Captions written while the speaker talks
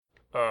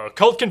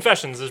Occult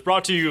Confessions is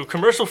brought to you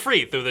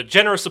commercial-free through the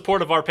generous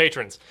support of our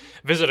patrons.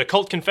 Visit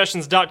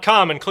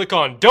occultconfessions.com and click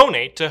on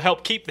Donate to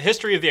help keep the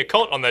history of the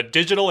occult on the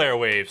digital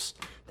airwaves.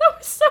 That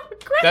was so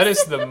aggressive. That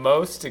is the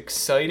most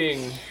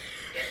exciting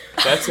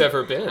that's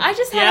ever been. I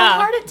just had a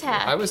heart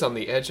attack. I was on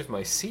the edge of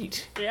my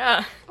seat.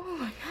 Yeah. Oh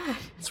my god.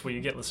 That's what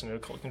you get listening to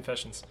Occult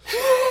Confessions.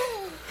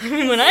 I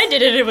mean, when I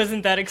did it, it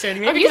wasn't that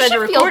exciting. Maybe You because I had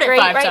should to feel record it great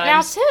 5 right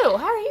times. now, too.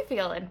 How are you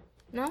feeling?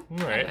 No? All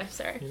right. Okay,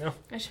 sorry. You know.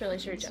 I should really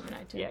sure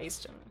Gemini, too. Yeah, he's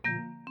Gemini.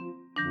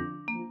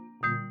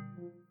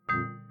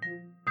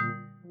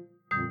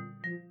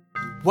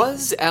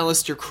 Was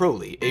Aleister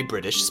Crowley a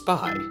British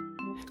spy?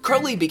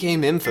 Crowley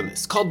became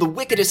infamous, called the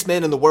wickedest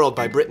man in the world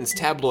by Britain's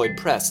tabloid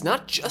press,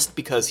 not just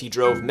because he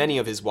drove many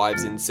of his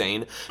wives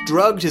insane,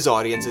 drugged his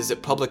audiences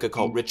at public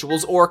occult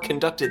rituals, or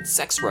conducted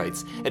sex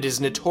rites at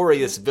his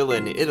notorious villa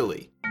in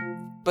Italy,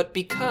 but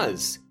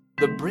because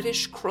the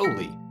British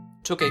Crowley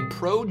took a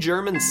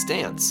pro-German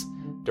stance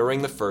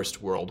during the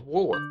First World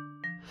War.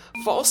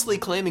 Falsely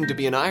claiming to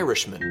be an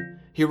Irishman,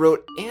 he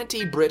wrote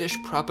anti-British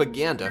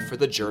propaganda for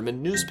the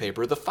German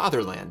newspaper The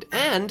Fatherland,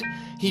 and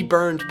he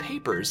burned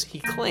papers he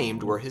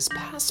claimed were his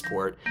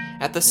passport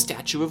at the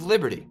Statue of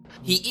Liberty.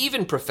 He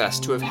even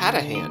professed to have had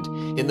a hand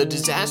in the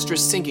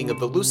disastrous sinking of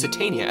the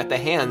Lusitania at the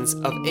hands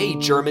of a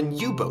German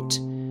U-boat.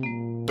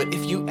 But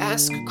if you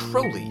ask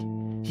Crowley,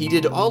 he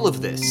did all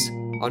of this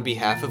on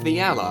behalf of the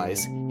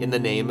Allies in the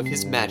name of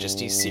His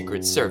Majesty's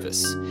Secret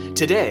Service.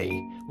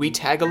 Today, we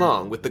tag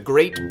along with the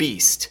great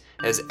beast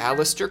as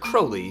Aleister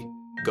Crowley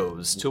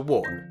goes to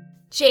war.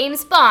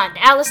 James Bond,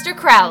 Aleister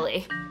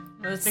Crowley.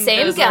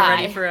 Same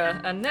guy. Ready for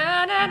a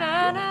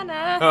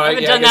na-na-na-na-na. Oh, I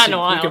haven't done that in a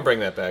while. You can bring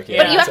that back, yeah.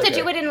 But you have it's to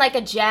okay. do it in like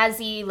a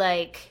jazzy,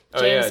 like,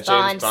 Oh, yeah, James James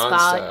Bond, Bond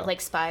style.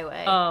 like spy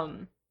way.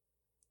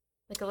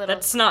 Like a little...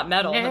 That's not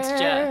metal, that's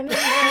jazz.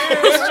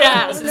 It's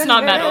jazz, it's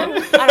not metal.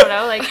 I don't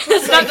know, like...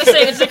 It's not the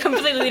same, it's a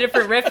completely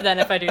different riff then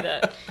if I do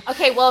that.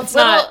 Okay, well, It's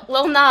not-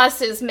 Lil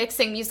Nas is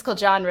mixing musical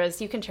genres.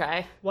 You can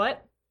try.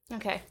 What?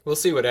 Okay. We'll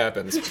see what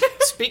happens.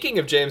 Speaking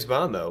of James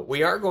Bond, though,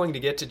 we are going to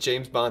get to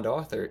James Bond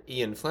author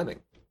Ian Fleming.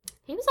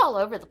 He was all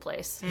over the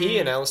place. He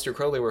and Aleister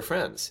Crowley were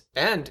friends.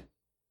 And,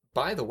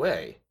 by the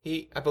way,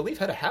 he, I believe,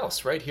 had a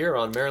house right here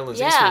on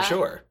Maryland's Eastern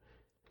Shore.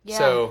 Yeah.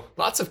 So,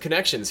 lots of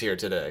connections here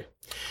today.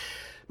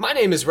 My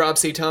name is Rob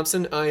C.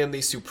 Thompson. I am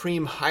the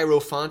supreme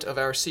hierophant of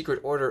our secret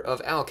order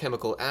of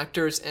alchemical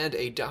actors and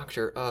a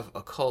doctor of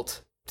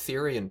occult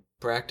theory and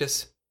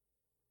practice.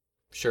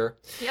 Sure.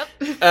 Yep.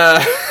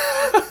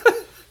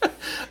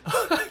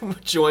 I'm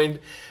joined,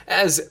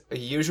 as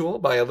usual,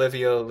 by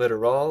Olivia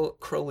Littoral,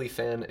 Crowley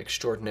fan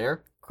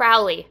extraordinaire.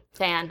 Crowley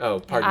fan.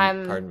 Oh,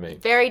 I'm pardon me.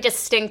 very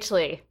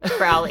distinctly a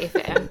Crowley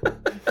fan.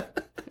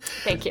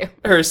 Thank you.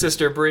 Her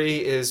sister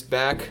Bree is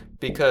back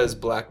because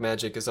black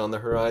magic is on the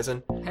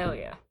horizon. Hell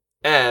yeah.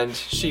 And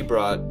she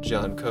brought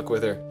John Cook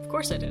with her, Of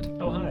course I did.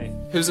 Oh, hi.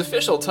 whose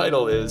official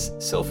title is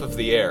Sylph of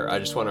the Air. I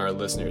just want our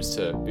listeners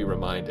to be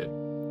reminded.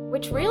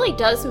 Which really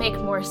does make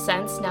more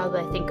sense now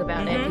that I think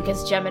about it,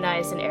 because Gemini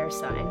is an air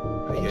sign,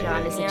 and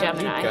John is a You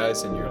Gemini.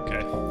 guys and your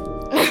Okay.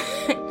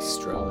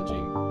 astrology.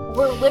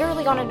 We're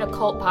literally on an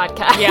occult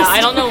podcast. Yeah,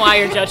 I don't know why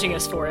you're judging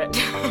us for it.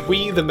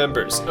 We, the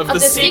members of the the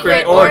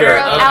secret order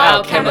of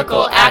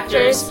alchemical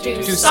actors,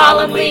 do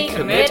solemnly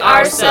commit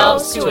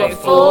ourselves to a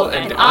full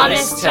and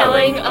honest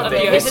telling of the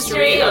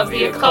history of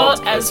the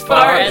occult as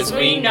far as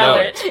we know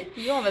it.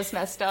 You almost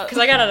messed up.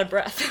 Because I got out of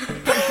breath.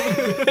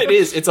 It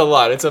is. It's a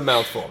lot. It's a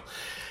mouthful.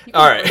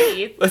 All right.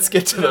 breathe. Let's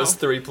get to those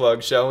 3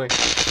 plugs, shall we?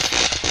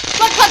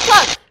 Plug, plug,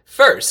 plug!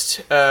 First,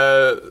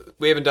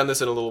 we haven't done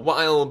this in a little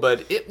while,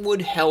 but it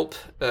would help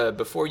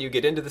before you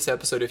get into this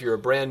episode, if you're a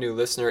brand new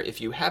listener, if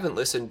you haven't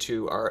listened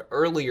to our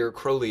earlier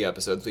Crowley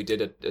episodes. We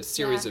did a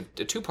series of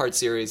a 2-part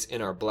series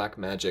in our Black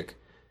Magic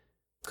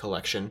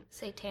collection.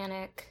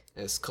 Satanic.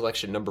 It's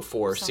collection number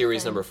 4, Something.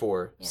 series number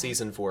 4,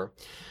 season 4.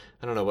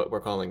 I don't know what we're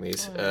calling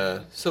these.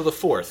 So the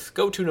 4th,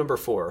 go to number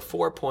 4,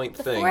 4-point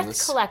The things.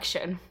 4th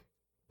collection.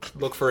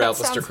 Look for That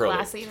Aleister sounds Crowley.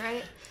 classy,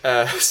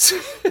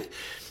 right?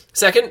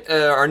 Second,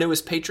 our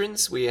newest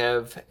patrons, we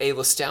have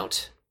Ayla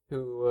Stout,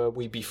 who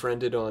we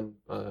befriended on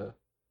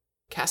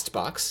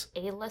Castbox.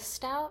 Ayla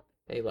Stout?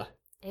 Ayla.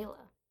 Ayla.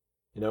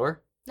 You know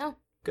her? No.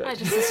 Good. I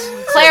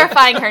just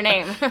clarifying her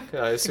name.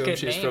 I assume good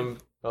she's name. from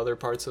other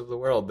parts of the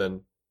world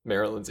than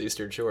Maryland's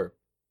Eastern Shore.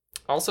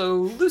 Also,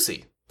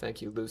 Lucy.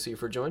 Thank you, Lucy,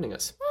 for joining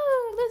us.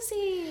 Woo,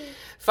 Lucy.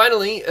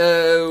 Finally,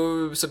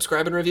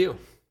 subscribe and review.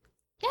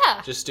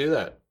 Yeah. Just do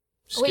that.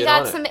 Just We get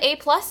got on it. some A+.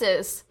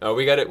 Oh,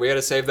 we got it. We got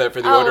to save that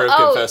for the Oh, Order of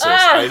oh, Confessors.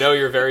 ah! I know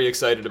you're very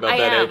excited about I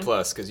that am.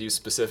 A+, because you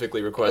specifically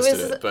It requested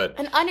was it, but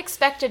an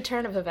unexpected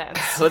turn of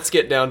events. let's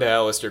get down to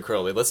Aleister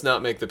Crowley. Let's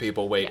not make the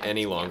people wait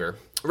any longer.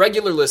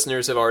 Regular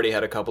listeners have already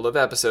had a couple of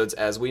episodes,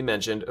 as we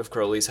mentioned, of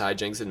Crowley's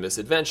hijinks and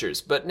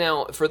misadventures. But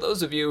now, for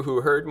those of you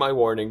who heard my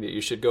warning that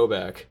you should go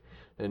back,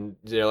 and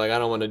they're like, I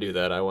don't want to do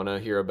that. I want to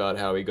hear about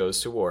how he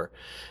goes to war.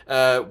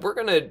 We're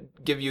going to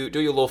do you a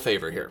little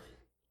favor here.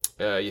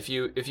 If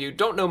you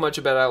don't know much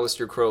about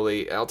Aleister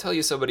Crowley, I'll tell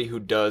you somebody who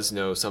does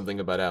know something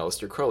about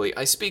Aleister Crowley.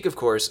 I speak, of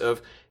course,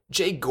 of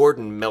J.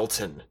 Gordon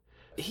Melton,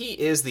 he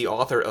is the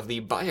author of the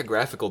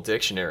Biographical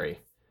Dictionary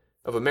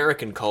of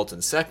American Cult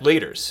and Sect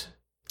Leaders.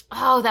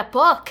 Oh, that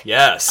book.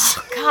 Yes.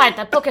 God,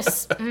 that book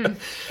is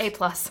A+.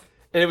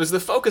 And it was the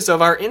focus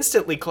of our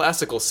instantly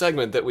classical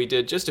segment that we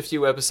did just a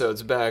few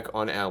episodes back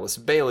on Alice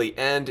Bailey,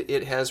 and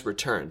it has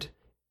returned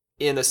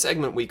in a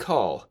segment we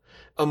call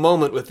A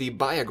Moment with the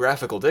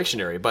Biographical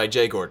Dictionary by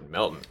J. Gordon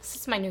Melton. This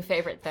is my new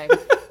favorite thing.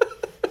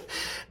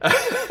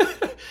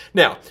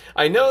 Now,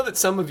 I know that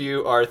some of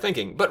you are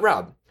thinking, but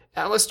Rob,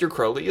 Aleister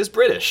Crowley is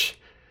British,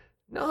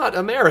 not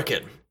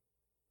American.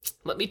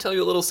 Let me tell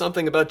you a little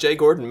something about J.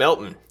 Gordon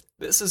Melton.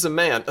 This is a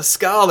man, a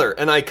scholar,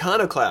 an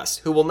iconoclast,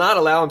 who will not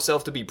allow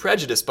himself to be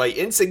prejudiced by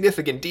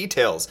insignificant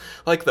details,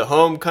 like the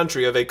home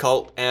country of a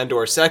cult and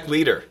or sect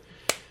leader.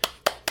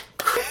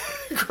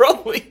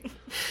 Crowley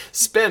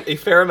spent a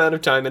fair amount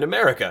of time in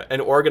America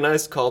and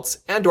organized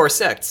cults and or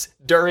sects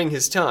during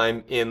his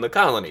time in the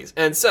colonies,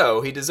 and so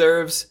he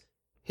deserves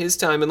his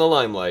time in the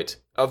limelight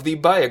of the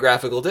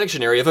Biographical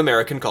Dictionary of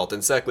American Cult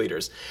and Sect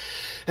Leaders.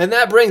 And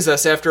that brings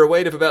us, after a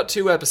wait of about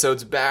 2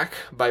 episodes back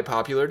by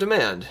popular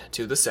demand,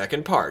 to the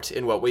second part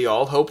in what we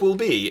all hope will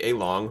be a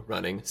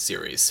long-running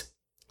series.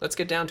 Let's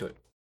get down to it.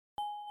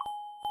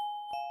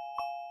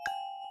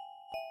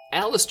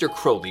 Aleister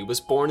Crowley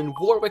was born in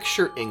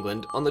Warwickshire,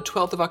 England on the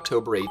 12th of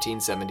October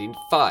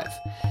 1875.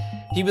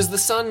 He was the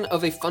son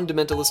of a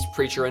fundamentalist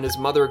preacher, and his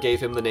mother gave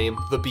him the name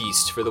The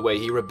Beast for the way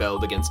he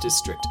rebelled against his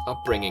strict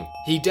upbringing.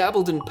 He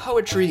dabbled in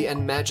poetry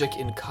and magic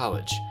in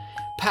college,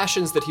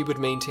 passions that he would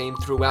maintain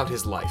throughout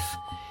his life.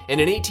 And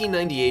in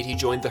 1898 he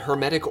joined the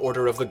Hermetic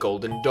Order of the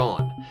Golden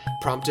Dawn,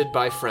 prompted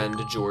by friend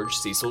George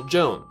Cecil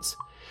Jones.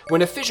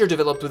 When a fissure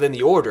developed within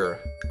the order,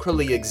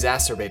 Crowley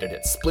exacerbated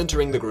it,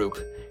 splintering the group,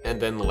 and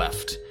then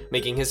left,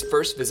 making his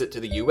first visit to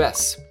the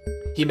US.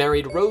 He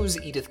married Rose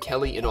Edith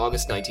Kelly in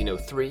August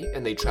 1903,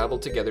 and they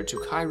traveled together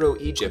to Cairo,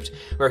 Egypt,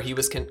 where he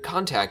was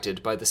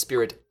contacted by the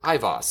spirit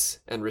Ivos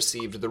and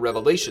received the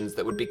revelations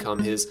that would become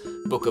his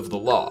Book of the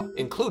Law,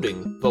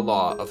 including the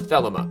Law of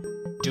Thelema.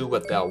 Do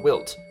what thou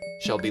wilt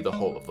shall be the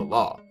whole of the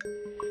law.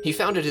 He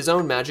founded his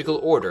own magical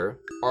order,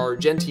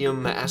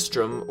 Argentium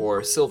Astrum,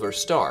 or Silver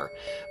Star,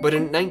 but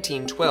in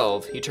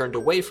 1912 he turned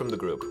away from the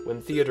group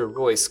when Theodor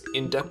Reuss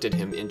inducted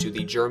him into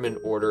the German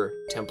order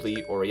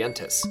Templi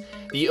Orientis.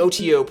 The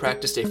OTO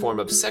practiced a form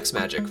of sex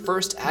magic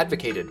first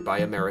advocated by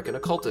American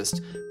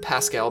occultist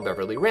Pascal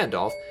Beverly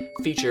Randolph,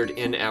 featured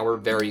in our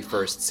very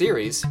first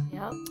series,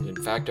 Yep,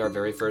 in fact our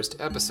very first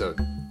episode.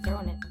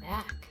 throwing it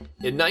back.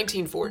 In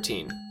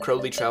 1914,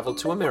 Crowley traveled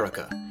to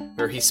America,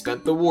 where he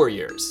spent the war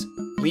years,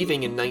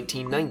 leaving in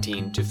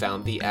 1919 to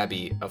found the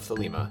Abbey of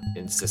Thelema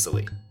in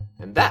Sicily.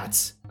 And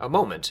that's a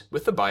moment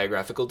with the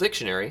Biographical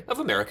Dictionary of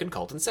American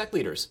Cult and Sect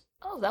Leaders.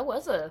 Oh, that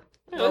was a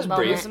That was moment.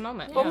 brief. That was a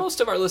moment, Well, yeah.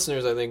 most of our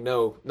listeners, I think,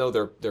 know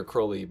their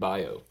Crowley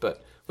bio,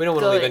 but we don't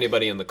want to leave Good.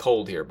 anybody in the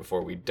cold here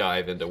before we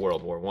dive into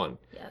World War I.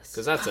 Yes.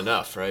 Because that's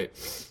enough, right?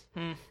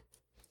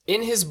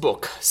 In his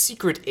book,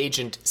 Secret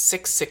Agent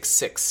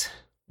 666,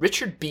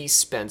 Richard B.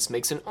 Spence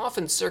makes an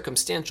often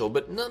circumstantial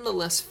but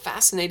nonetheless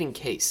fascinating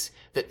case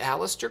that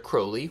Aleister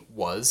Crowley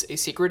was a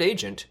secret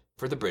agent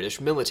for the British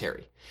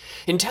military.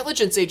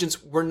 Intelligence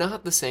agents were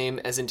not the same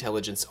as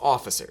intelligence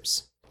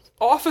officers.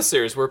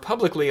 Officers were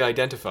publicly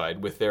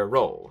identified with their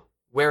role,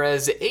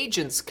 whereas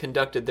agents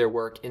conducted their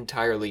work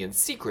entirely in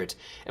secret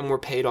and were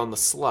paid on the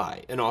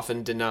sly and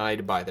often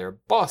denied by their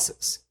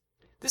bosses.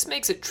 This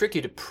makes it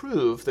tricky to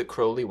prove that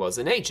Crowley was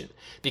an agent,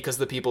 because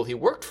the people he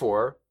worked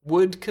for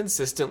would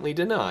consistently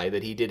deny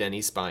that he did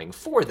any spying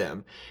for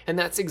them, and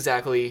that's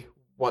exactly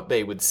what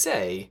they would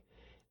say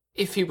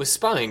if he was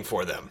spying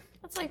for them.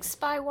 That's like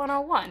Spy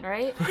 101,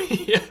 right?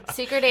 Yeah.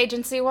 Secret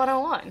Agency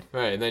 101.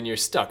 Right, and then you're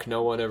stuck.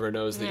 No one ever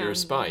knows that Yeah. you're a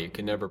spy. You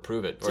can never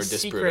prove it or It's a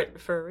disprove secret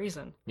it. for a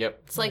reason.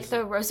 Yep. It's like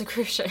the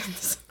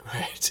Rosicrucians.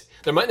 Right.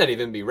 There might not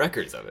even be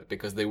records of it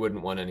because they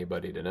wouldn't want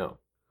anybody to know.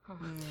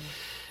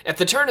 At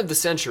the turn of the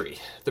century,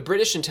 the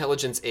British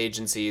intelligence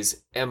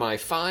agencies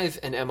MI5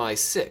 and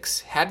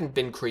MI6 hadn't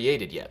been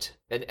created yet,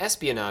 and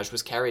espionage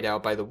was carried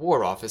out by the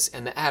War Office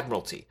and the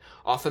Admiralty,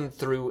 often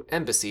through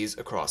embassies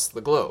across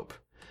the globe.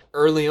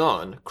 Early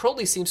on,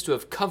 Crowley seems to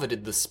have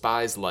coveted the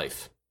spy's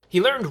life.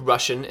 He learned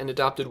Russian and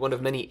adopted one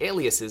of many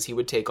aliases he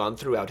would take on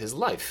throughout his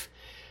life.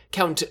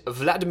 Count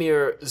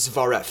Vladimir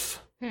Zverev.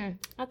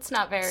 That's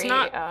not very. It's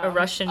not a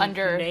Russian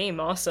under. name.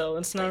 Also,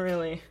 it's not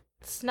really.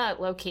 It's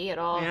not low key at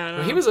all. Yeah, I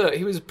know.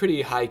 He was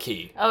pretty high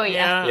key. Oh yeah,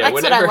 Yeah. Yeah, that's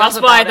what I whenever- love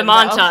That's why about the him,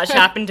 though. montage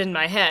happened in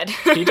my head.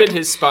 He did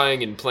his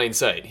spying in plain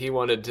sight. He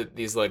wanted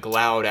these like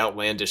loud,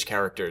 outlandish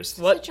characters.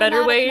 What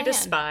better way dramatic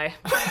to man. spy?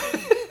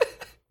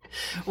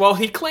 Well,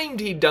 he claimed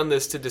he'd done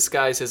this to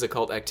disguise his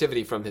occult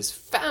activity from his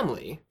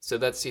family. So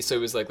it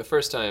was like the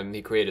first time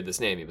he created this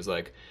name, he was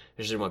like,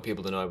 I just didn't want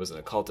people to know I was an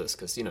occultist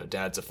because,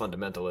 Dad's a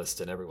fundamentalist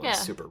and everyone's Yeah.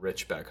 super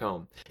rich back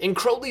home. In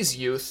Crowley's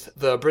youth,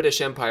 the British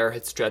Empire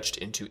had stretched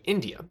into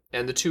India,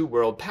 and the two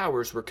world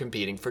powers were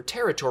competing for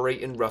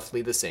territory in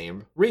roughly the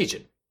same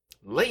region.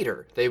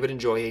 Later, they would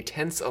enjoy a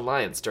tense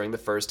alliance during the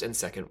First and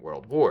Second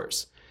World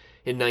Wars.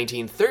 In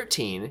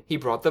 1913, he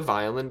brought the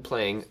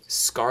violin-playing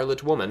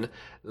Scarlet Woman,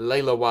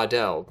 Layla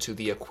Waddell, to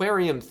the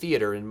Aquarium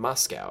Theater in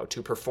Moscow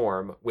to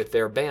perform with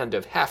their band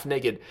of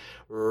half-naked,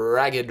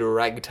 ragged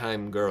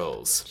ragtime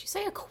girls. Did you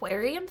say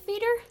aquarium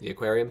theater? The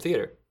Aquarium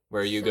Theater,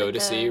 where you go like to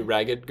see a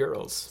ragged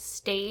girls.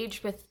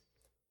 Stage with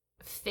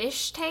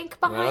fish tank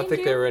behind I don't think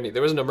you? there were any.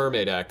 There wasn't a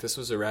mermaid act. This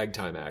was a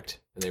ragtime act,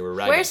 and they were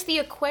ragged. Where's the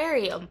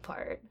aquarium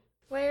part?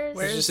 Where's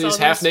There's just all these those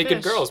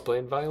half-naked fish? girls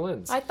playing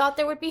violins. I thought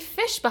there would be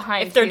fish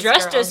behind If they're these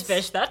dressed girls. as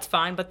fish, that's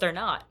fine, but they're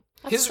not.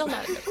 That's His- still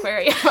not an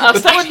aquarium.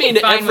 But that would mean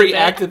fine every with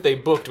act that. that they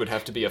booked would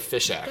have to be a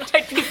fish act.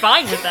 I'd be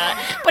fine with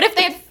that. But if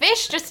they had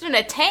fish just in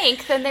a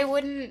tank, then they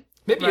wouldn't...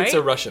 Maybe it's a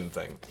Right? Russian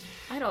thing.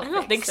 I don't, I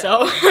don't think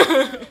so.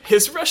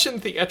 His Russian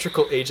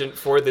theatrical agent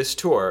for this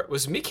tour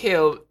was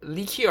Mikhail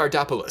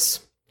Likiardopoulos.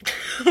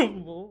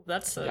 Well,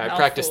 that's a I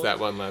practiced that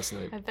one last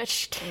night. I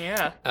bet you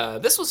can. Yeah.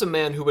 This was a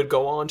man who would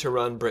go on to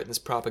run Britain's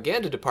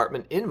propaganda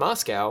department in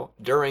Moscow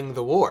during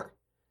the war.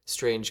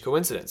 Strange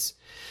coincidence.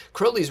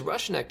 Crowley's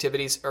Russian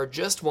activities are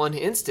just one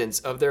instance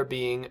of there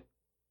being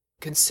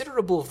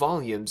considerable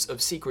volumes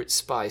of secret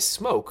spy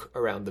smoke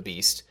around the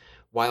beast,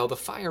 while the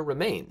fire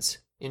remains,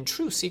 in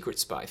true secret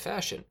spy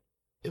fashion,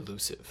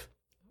 elusive.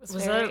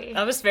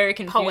 I was very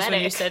confused when you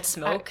poetic. said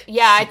smoke.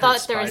 Yeah, I Secret thought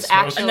spy there was smoke.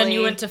 actually... And then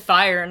you went to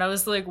fire, and I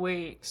was like,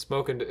 wait,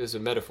 Smoke is a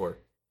metaphor.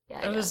 Yeah,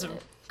 I that was got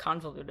it.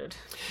 convoluted.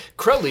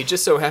 Crowley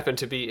just so happened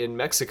to be in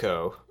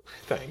Mexico.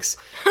 Thanks.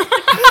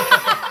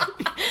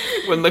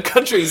 When the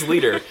country's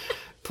leader,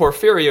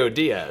 Porfirio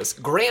Diaz,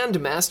 Grand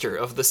Master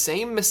of the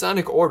same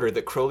Masonic order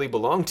that Crowley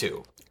belonged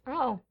to,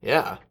 Oh.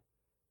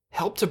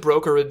 helped to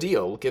broker a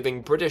deal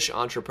giving British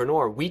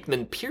entrepreneur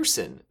Wheatman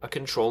Pearson a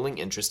controlling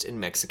interest in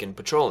Mexican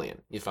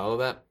petroleum. You follow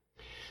that?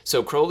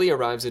 So Crowley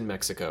arrives in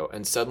Mexico,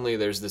 and suddenly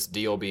there's this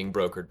deal being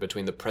brokered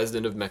between the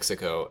president of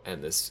Mexico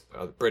and this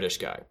British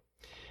guy.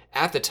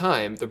 At the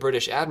time, the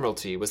British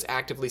Admiralty was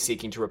actively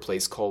seeking to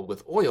replace coal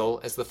with oil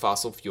as the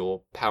fossil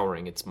fuel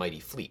powering its mighty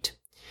fleet.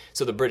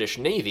 So the British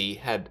Navy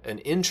had an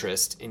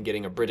interest in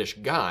getting a British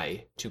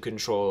guy to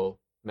control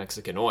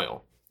Mexican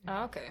oil.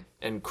 Oh, okay.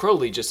 And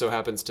Crowley just so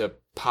happens to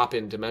pop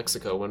into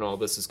Mexico when all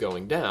this is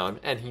going down,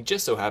 and he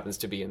just so happens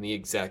to be in the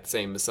exact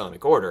same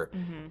Masonic order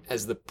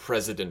as the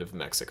president of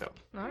Mexico.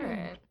 All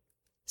right.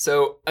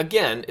 So,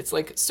 again, it's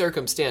like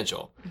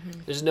circumstantial.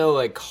 There's no,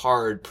 like,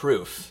 hard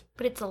proof.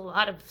 But it's a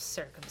lot of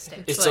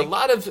circumstance. It's a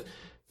lot of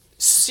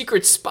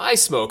secret spy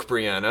smoke,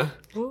 Brianna.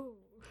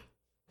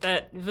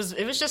 It was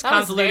just That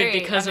was convoluted very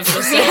because of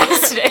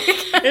unenthusiastic.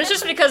 It was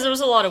just because there was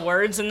a lot of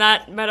words in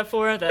that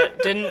metaphor that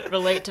didn't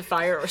relate to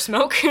fire or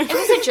smoke. It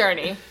was a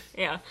journey.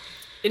 Yeah.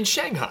 In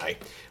Shanghai,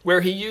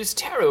 where he used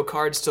tarot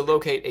cards to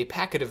locate a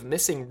packet of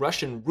missing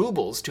Russian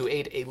rubles to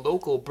aid a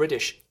local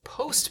British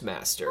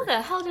postmaster. How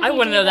the hell did I he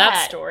want to do know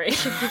that story.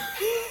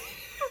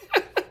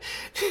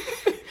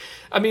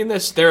 I mean,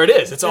 there it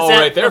is. It's all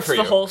right there that's for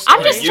the you. whole story.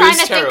 I'm just Use trying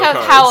to tarot think of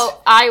cards.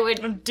 how I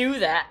would... do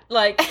that.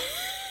 Like,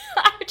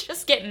 I would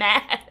just get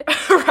mad.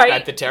 right?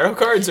 At the tarot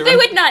cards? Or They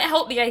would not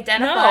help me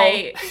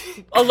identify...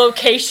 A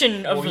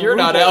location of Well, you're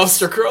not rubles.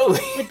 Aleister Crowley.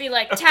 It'd be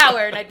like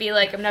tower, and I'd be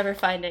like, I'm never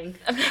finding...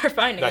 I'm never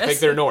finding I this. think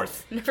they're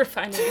north. I'm never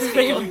finding these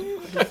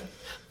people.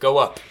 Go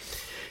up.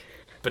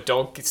 But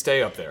don't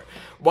stay up there.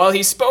 While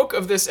he spoke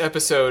of this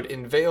episode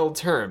in veiled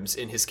terms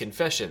in his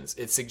confessions,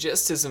 it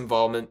suggests his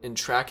involvement in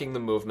tracking the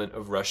movement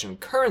of Russian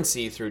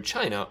currency through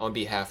China on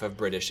behalf of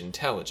British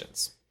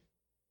intelligence.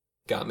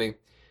 Got me?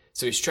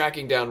 So he's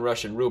tracking down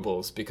Russian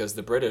rubles because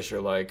the British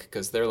are like,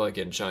 because they're like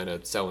in China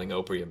selling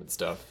opium and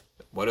stuff.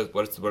 What are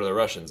the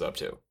Russians up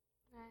to?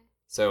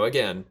 So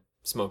again,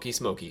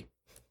 smoky.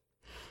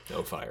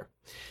 No fire.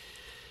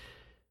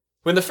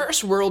 When the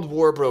First World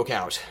War broke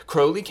out,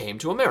 Crowley came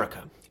to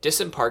America,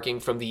 disembarking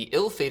from the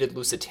ill-fated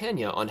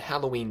Lusitania on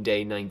Halloween Day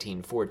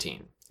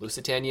 1914.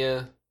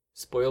 Lusitania,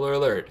 spoiler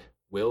alert,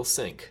 will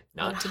sink.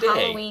 Not today.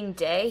 Halloween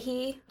Day,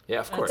 he Yeah,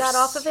 of course. got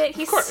off of it.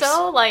 He's course.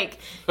 so, like...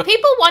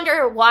 People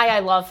wonder why I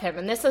love him,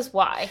 and this is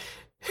why.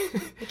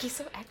 Like, he's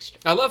so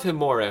extra. I love him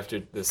more after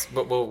this,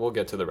 but we'll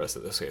get to the rest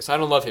of this case. I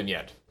don't love him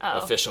yet, Oh.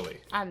 officially.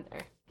 I'm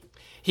there.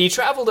 He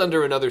traveled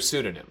under another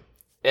pseudonym,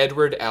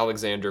 Edward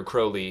Alexander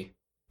Crowley,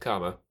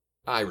 comma,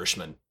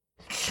 Irishman.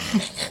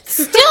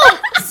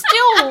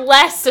 Still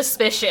less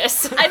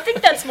suspicious. I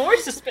think that's more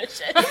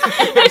suspicious.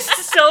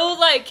 It's so,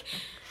 like,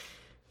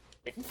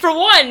 for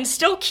one,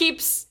 still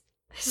keeps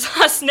his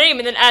last name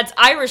and then adds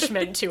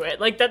Irishman to it.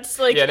 Like, that's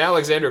like, Yeah, and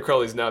Alexander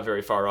Crowley's not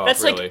very far off,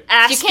 that's really. like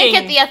asking. You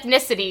can't get the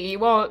ethnicity. You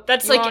won't.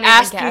 That's you like won't even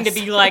asking to guess.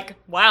 be like,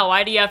 wow,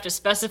 why do you have to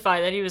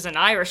specify that he was an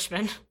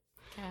Irishman?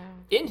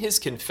 In his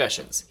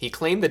confessions, he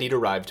claimed that he'd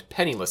arrived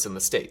penniless in the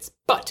States,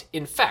 but,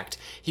 in fact,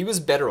 he was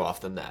better off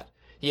than that.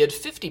 He had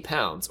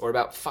 £50, or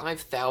about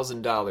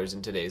 $5,000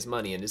 in today's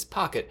money, in his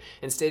pocket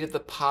and stayed at the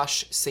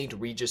posh St.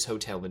 Regis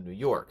Hotel in New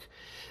York.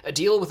 A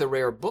deal with a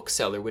rare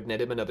bookseller would net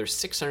him another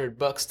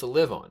 $600 to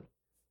live on.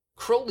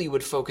 Crowley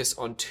would focus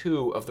on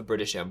two of the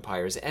British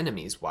Empire's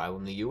enemies while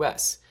in the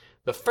US.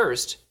 The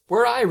first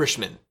were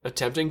Irishmen,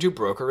 attempting to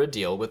broker a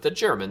deal with the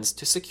Germans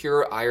to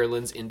secure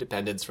Ireland's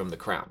independence from the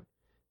Crown.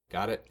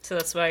 Got it? So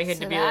that's why he had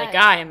So to be that- like,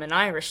 I am an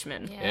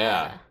Irishman.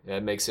 Yeah.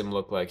 That makes him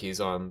look like he's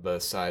on the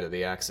side of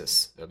the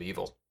axis of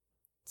evil.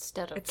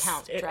 Instead of It's,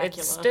 Count it- Dracula.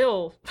 it's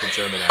still... The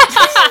German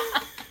axis.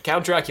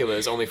 Count Dracula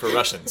is only for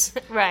Russians.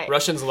 right.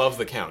 Russians love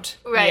the Count.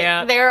 Right.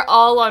 Yeah. They're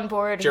all on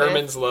board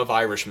Germans love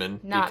Irishmen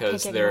Not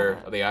because picking they're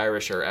one up. the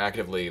Irish are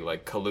actively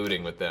like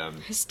colluding with them.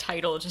 His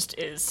title just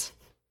is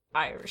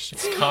Irish.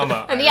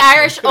 Comma. And the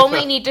Irish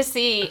only need to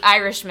see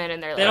Irishmen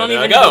in their They life. don't There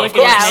even we go, look of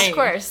at course. his Yeah, name. of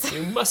course.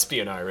 You must be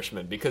an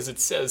Irishman because it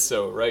says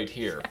so right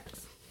here.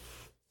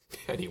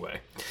 Anyway,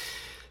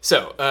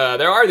 so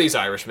there are these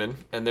Irishmen,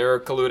 and they're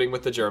colluding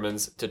with the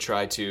Germans to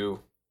try to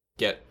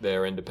get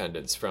their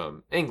independence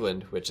from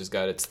England, which has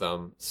got its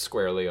thumb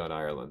squarely on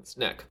Ireland's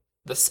neck.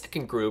 The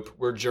second group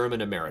were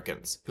German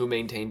Americans, who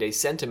maintained a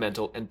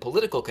sentimental and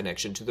political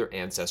connection to their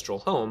ancestral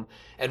home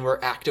and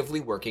were actively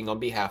working on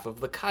behalf of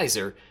the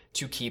Kaiser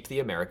to keep the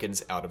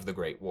Americans out of the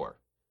Great War.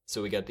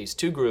 So we got these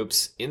two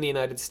groups in the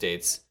United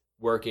States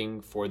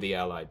working for the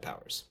Allied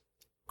powers.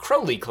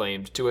 Crowley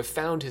claimed to have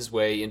found his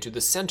way into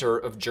the center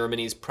of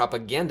Germany's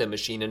propaganda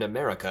machine in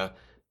America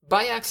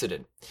by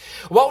accident.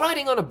 While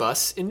riding on a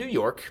bus in New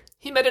York,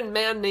 he met a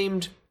man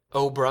named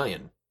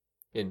O'Brien,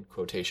 in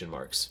quotation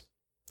marks.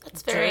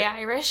 That's very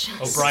Irish.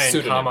 O'Brien,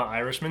 Pseudonym.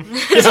 Irishman.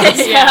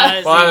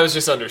 Yeah, Well, that was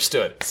just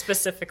understood.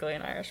 specifically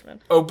an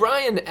Irishman.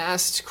 O'Brien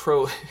asked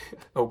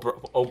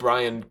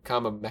O'Brien,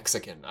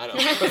 Mexican. I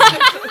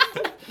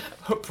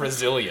don't know.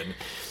 Brazilian.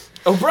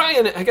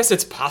 O'Brien, I guess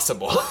it's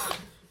possible.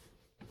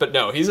 But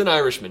no, he's an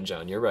Irishman,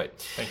 John. You're right.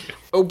 Thank you.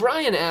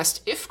 O'Brien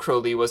asked if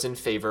Crowley was in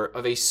favor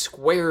of a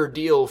square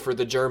deal for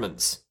the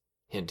Germans.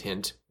 Hint,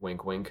 hint,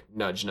 wink, wink,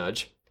 nudge,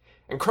 nudge.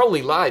 And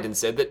Crowley lied and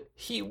said that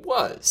he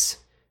was,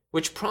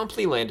 which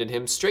promptly landed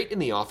him straight in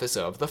the office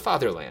of The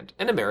Fatherland,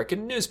 an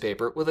American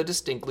newspaper with a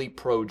distinctly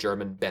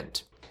pro-German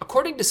bent.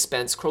 According to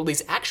Spence,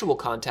 Crowley's actual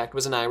contact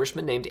was an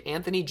Irishman named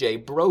Anthony J.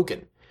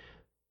 Brogan,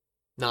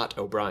 not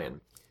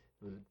O'Brien,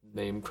 the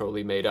name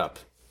Crowley made up.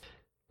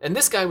 And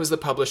this guy was the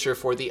publisher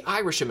for The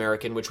Irish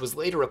American, which was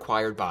later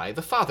acquired by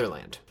The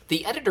Fatherland.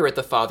 The editor at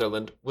The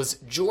Fatherland was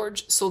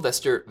George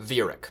Sylvester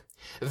Viereck.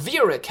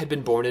 Viereck had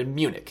been born in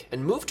Munich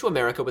and moved to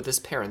America with his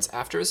parents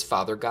after his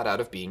father got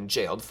out of being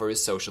jailed for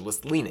his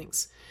socialist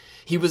leanings.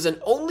 He was an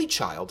only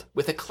child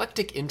with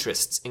eclectic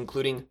interests,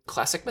 including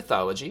classic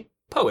mythology,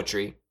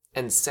 poetry,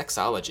 and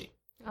sexology.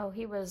 Oh,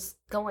 he was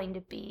going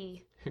to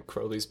be.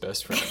 Crowley's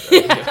best friend.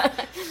 Right?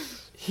 Yeah.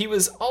 He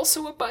was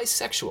also a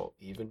bisexual,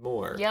 even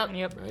more. Yep.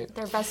 Right?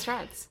 They're best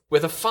friends.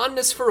 With a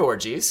fondness for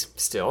orgies,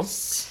 still,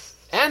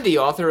 and the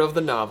author of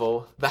the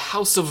novel The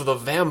House of the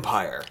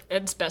Vampire.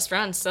 It's best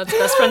friends. That's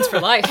best friends for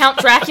life. Count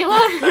Dracula?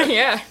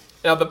 Yeah.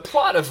 Now, the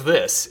plot of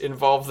this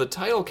involved the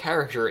title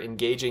character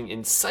engaging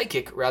in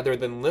psychic rather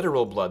than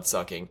literal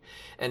blood-sucking,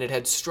 and it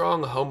had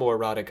strong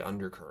homoerotic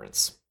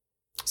undercurrents.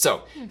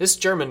 So, this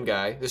German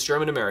guy, this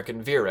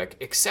German-American,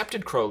 Viereck,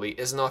 accepted Crowley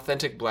as an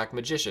authentic black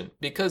magician,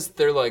 because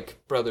they're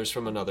like brothers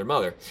from another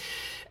mother,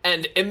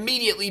 and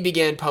immediately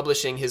began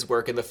publishing his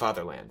work in the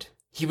Fatherland.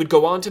 He would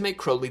go on to make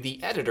Crowley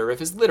the editor of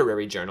his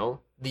literary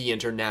journal, The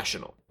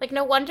International. Like,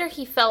 no wonder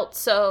he felt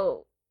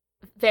so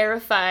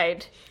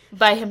verified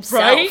by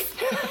himself. Right?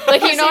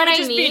 Like, you know what I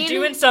just mean? be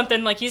doing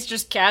something like he's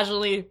just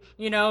casually,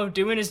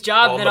 doing his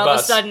job, On and then the all of a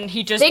bus. sudden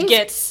he just Things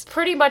gets.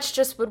 pretty much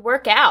just would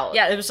work out.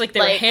 Yeah, it was like they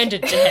were Like-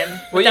 handed to him Well,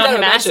 you without gotta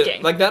him imagine,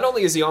 asking. like, not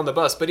only is he on the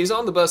bus, but he's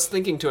on the bus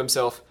thinking to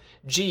himself,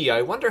 gee,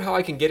 I wonder how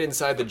I can get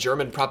inside the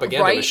German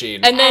propaganda right?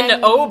 machine. And then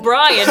And-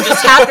 O'Brien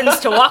just happens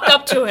to walk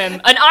up to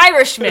him, an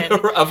Irishman,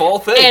 of all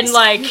things. and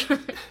like,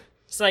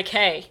 it's like,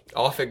 hey,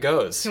 Off it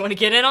goes. you want to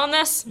get in on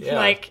this? Yeah.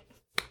 Like,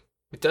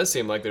 It does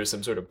seem like there's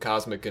some sort of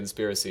cosmic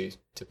conspiracy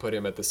to put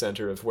him at the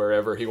center of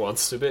wherever he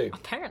wants to be.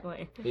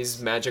 apparently.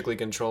 He's magically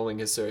controlling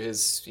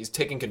he's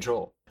taking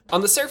control. On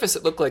the surface,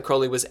 it looked like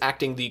Crowley was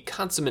acting the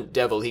consummate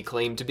devil he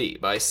claimed to be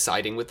by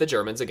siding with the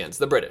Germans against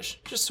the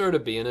British, just sort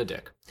of being a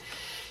dick.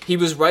 He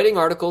was writing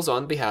articles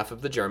on behalf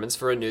of the Germans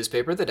for a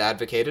newspaper that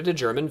advocated a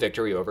German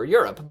victory over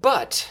Europe,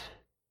 but,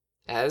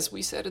 as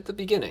we said at the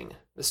beginning,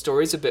 the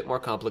story's a bit more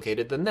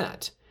complicated than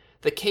that.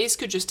 The case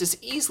could just as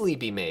easily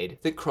be made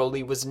that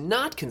Crowley was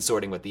not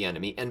consorting with the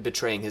enemy and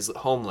betraying his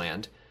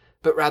homeland,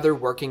 but rather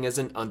working as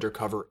an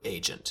undercover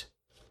agent.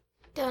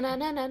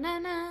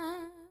 Da-na-na-na-na-na.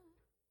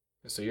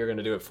 So you're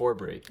gonna do it for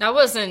Brie. That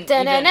wasn't even,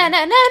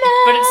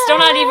 Da-na-na-na-na-na. but it's still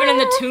not even in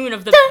the tune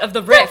of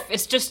the riff.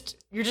 It's just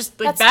you're just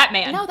like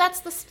Batman. No,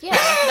 that's the yeah.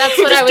 That's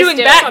what just I was doing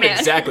doing. Batman. Not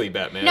exactly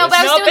Batman. No, but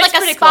I was doing it's like a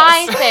pretty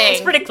spy close. thing.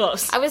 It's pretty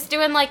close. I was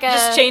doing like a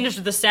Just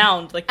changed the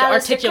sound, like the Aleister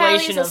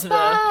articulation Crowley's of a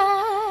the.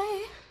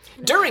 spy.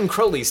 During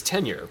Crowley's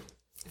tenure,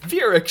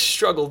 Viereck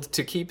struggled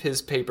to keep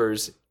his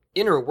paper's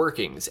inner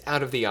workings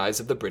out of the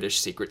eyes of the British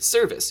Secret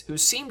Service, who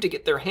seemed to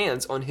get their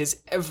hands on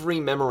his every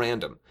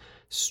memorandum.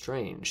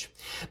 Strange.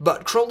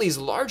 But Crowley's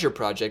larger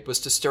project was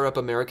to stir up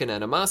American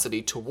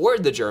animosity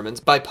toward the Germans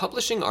by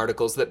publishing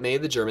articles that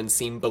made the Germans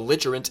seem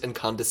belligerent and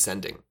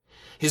condescending.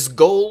 His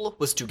goal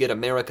was to get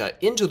America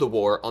into the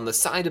war on the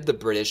side of the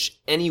British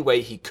any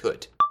way he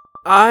could.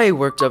 I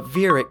worked up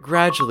Vierick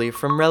gradually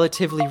from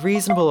relatively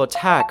reasonable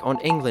attack on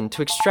England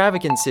to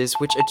extravagances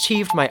which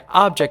achieved my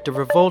object of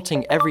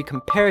revolting every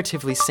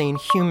comparatively sane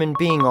human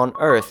being on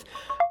Earth.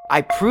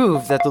 I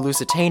proved that the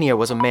Lusitania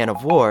was a man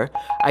of war.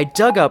 I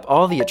dug up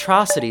all the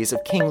atrocities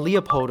of King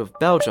Leopold of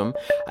Belgium.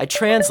 I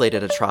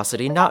translated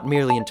atrocity not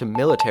merely into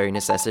military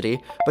necessity,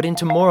 but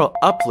into moral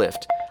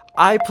uplift.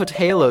 I put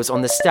halos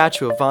on the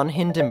statue of von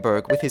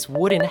Hindenburg with his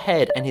wooden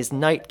head and his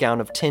nightgown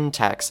of tin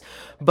tacks.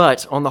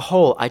 But, on the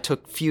whole, I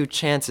took few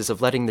chances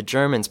of letting the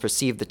Germans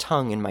perceive the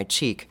tongue in my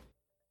cheek.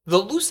 The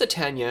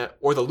Lusitania,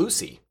 or the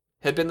Lucy,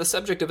 had been the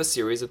subject of a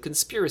series of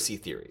conspiracy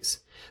theories.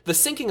 The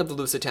sinking of the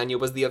Lusitania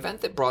was the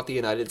event that brought the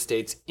United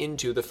States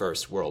into the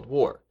First World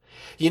War.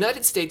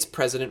 United States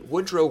President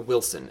Woodrow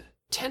Wilson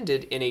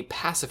tended in a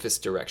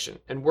pacifist direction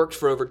and worked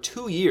for over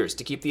 2 years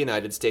to keep the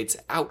United States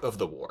out of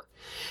the war.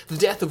 The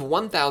death of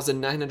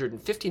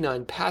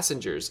 1,959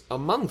 passengers,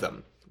 among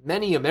them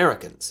many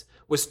Americans,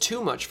 was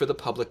too much for the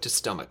public to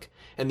stomach,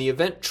 and the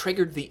event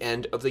triggered the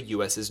end of the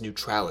U.S.'s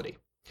neutrality.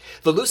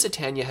 The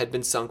Lusitania had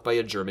been sunk by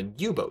a German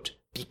U-boat,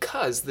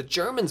 because the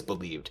Germans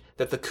believed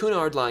that the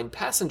Cunard Line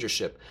passenger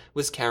ship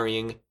was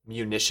carrying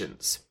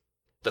munitions.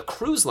 The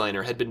cruise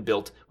liner had been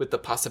built with the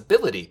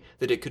possibility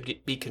that it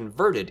could be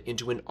converted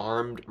into an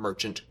armed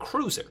merchant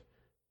cruiser.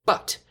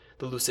 But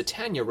the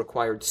Lusitania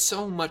required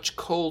so much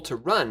coal to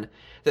run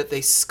that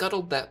they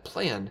scuttled that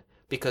plan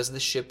because the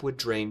ship would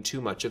drain too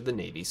much of the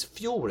Navy's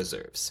fuel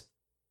reserves.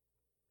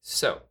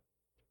 So,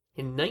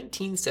 in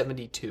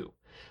 1972,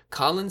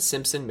 Colin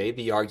Simpson made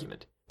the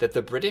argument that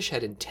the British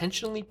had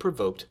intentionally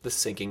provoked the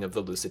sinking of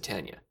the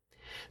Lusitania.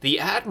 The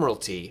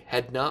Admiralty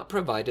had not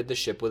provided the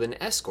ship with an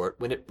escort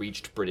when it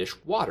reached British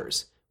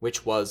waters,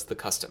 which was the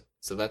custom.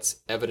 So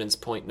that's evidence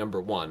point number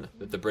 1,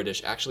 that the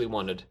British actually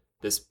wanted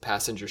this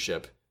passenger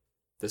ship,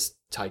 this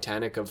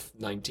Titanic of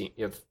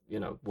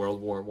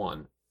World War I,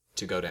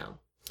 to go down.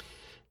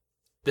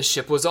 The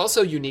ship was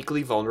also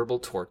uniquely vulnerable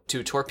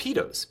to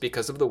torpedoes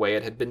because of the way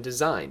it had been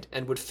designed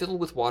and would fill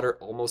with water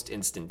almost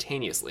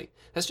instantaneously.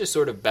 That's just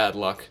sort of bad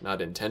luck,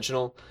 not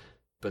intentional,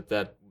 but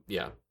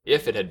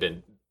if it had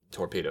been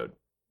torpedoed,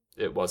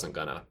 it wasn't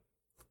gonna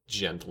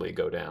gently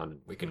go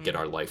down. We could get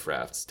our life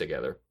rafts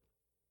together.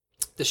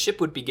 The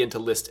ship would begin to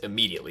list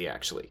immediately,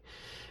 actually,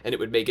 and it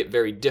would make it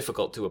very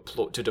difficult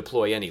to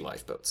deploy any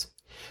lifeboats.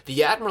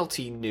 The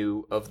Admiralty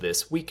knew of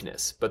this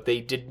weakness, but they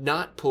did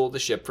not pull the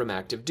ship from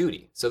active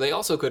duty, so they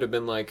also could have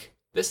been like,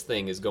 this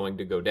thing is going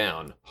to go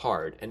down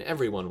hard, and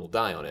everyone will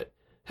die on it.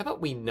 How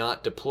about we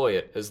not deploy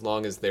it as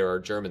long as there are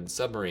German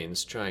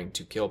submarines trying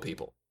to kill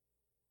people?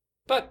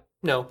 But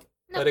no.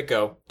 Let it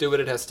go. Do what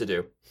it has to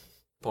do.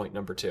 Point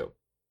number 2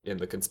 in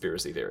the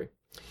conspiracy theory.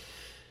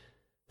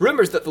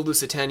 Rumors that the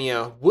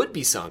Lusitania would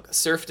be sunk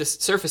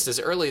surfaced as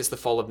early as the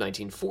fall of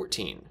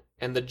 1914,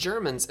 and the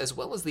Germans, as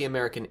well as the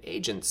American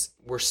agents,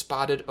 were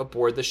spotted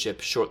aboard the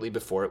ship shortly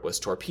before it was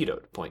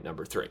torpedoed. Point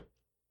number 3.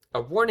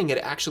 A warning had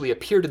actually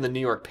appeared in the New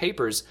York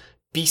papers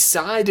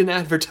beside an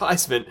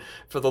advertisement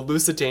for the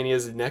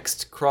Lusitania's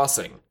next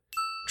crossing.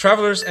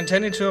 Travelers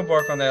intending to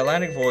embark on the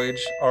Atlantic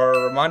voyage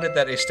are reminded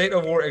that a state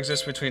of war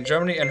exists between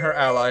Germany and her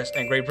allies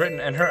and Great Britain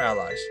and her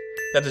allies,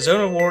 that the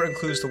zone of war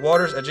includes the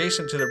waters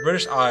adjacent to the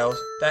British Isles,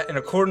 that in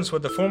accordance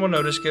with the formal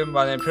notice given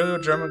by the Imperial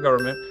German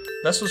government,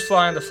 vessels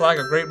flying the flag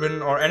of Great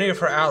Britain or any of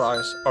her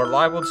allies are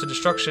liable to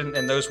destruction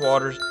in those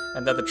waters,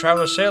 and that the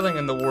travelers sailing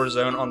in the war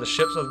zone on the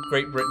ships of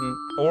Great Britain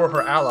or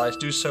her allies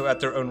do so at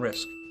their own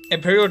risk.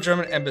 Imperial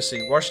German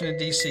Embassy, Washington,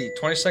 D.C.,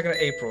 22nd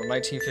April,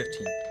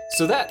 1915.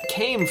 So that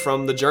came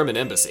from the German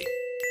embassy.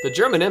 The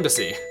German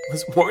embassy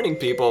was warning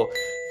people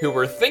who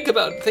were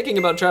thinking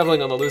about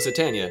traveling on the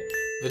Lusitania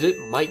that it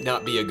might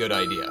not be a good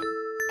idea.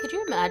 Could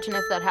you imagine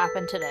if that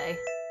happened today?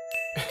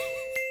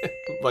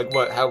 Like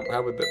what? How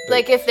would that be?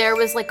 Like if there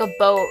was like a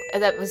boat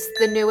that was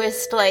the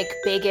newest, like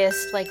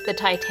biggest, like the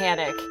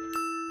Titanic,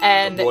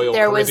 and Royal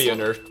there Caribbean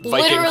was or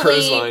Viking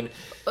cruise line.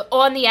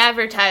 On the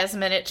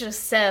advertisement, it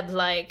just said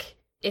like,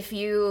 if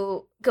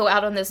you go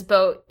out on this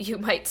boat, you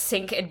might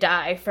sink and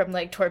die from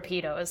like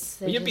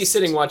torpedoes. You'd be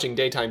sitting watching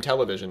daytime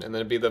television, and then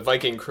it'd be the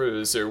Viking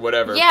cruise or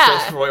whatever.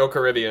 Yeah. Royal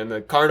Caribbean,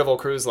 the Carnival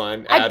Cruise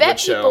Line I ad bet would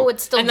show. people would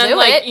still And then, do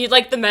like, it. you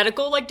like the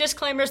medical, like,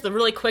 disclaimers, the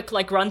really quick,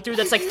 like, run-through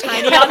that's, like,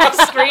 tiny on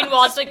the screen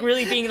while it's, like,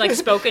 really being, like,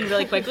 spoken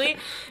really quickly. It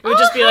would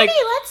just be honey, like,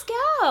 let's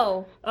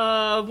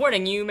go.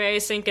 Warning, you may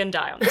sink and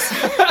die on this.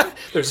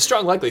 There's a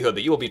strong likelihood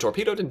that you will be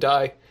torpedoed and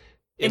die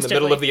in the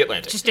middle of the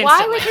Atlantic. Just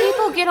Why instantly. would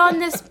people get on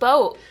this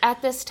boat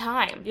at this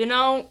time? You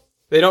know,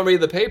 They don't read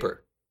the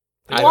paper.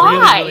 I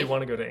Why? really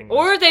want to go to England.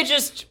 or they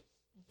just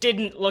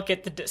didn't look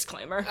at the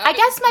disclaimer. I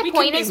guess my we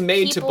point can is be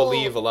made people, to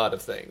believe a lot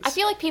of things. I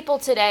feel like people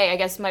today, I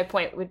guess my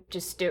point would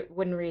just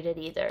wouldn't read it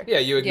either. Yeah,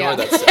 you ignore Yeah.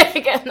 that stuff.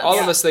 Again, All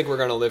that's- of us think we're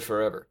going to live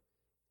forever.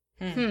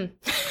 Hmm.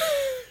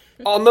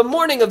 On the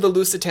morning of the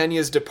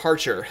Lusitania's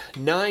departure,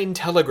 9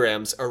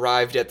 telegrams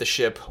arrived at the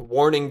ship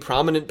warning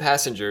prominent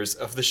passengers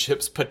of the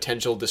ship's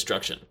potential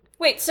destruction.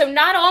 Wait, so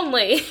not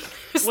only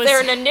was there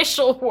an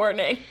initial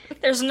warning,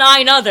 There's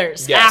 9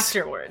 others Yes.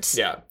 afterwards.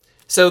 Yeah.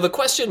 So the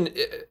question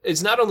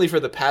is not only for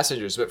the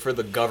passengers, but for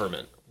the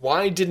government.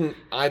 Why didn't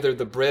either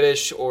the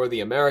British or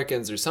the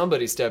Americans or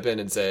somebody step in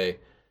and say,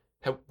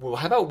 well,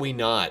 how about we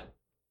not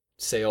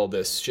sail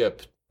this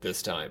ship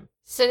this time?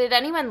 So did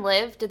anyone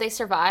live? Did they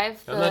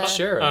survive? I'm not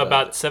sure.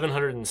 About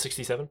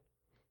 767?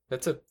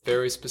 That's a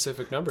very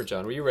specific number,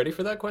 John. Were you ready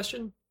for that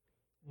question?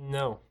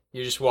 No.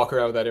 You just walk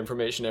around with that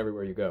information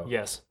everywhere you go.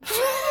 Yes.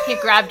 He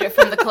grabbed it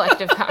from the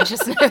collective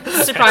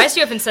consciousness. Surprised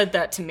you haven't said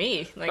that to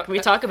me. Like, we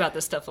talk about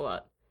this stuff a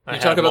lot. You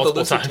talk about the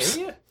multiple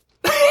Lusitania?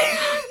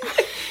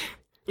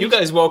 You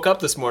guys woke up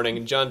this morning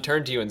and John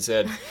turned to you and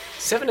said,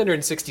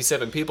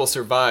 767 people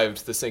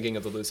survived the sinking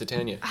of the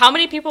Lusitania. How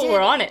many people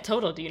were on it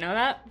total? Do you know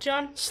that,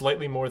 John?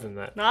 Slightly more than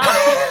that.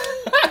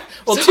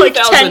 Well, So, like,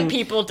 10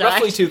 people died.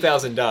 Roughly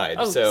 2,000 died,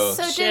 so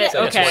So Shit,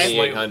 did okay.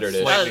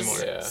 2,800-ish. Slightly more.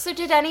 Yeah. So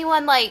did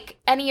anyone, like,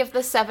 any of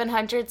the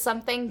 700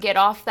 something get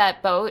off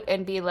that boat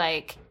and be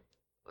like,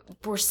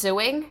 we're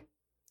suing?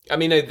 I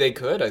mean, they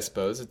could, I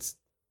suppose. It's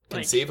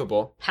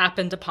conceivable.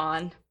 Happened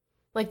upon.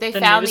 Like, they The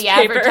found the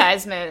newspaper.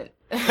 advertisement.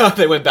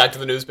 They went back to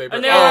the newspaper.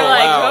 And they were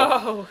like,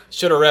 wow. oh.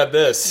 Should have read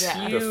this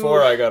Yeah.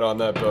 before I got on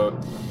that boat.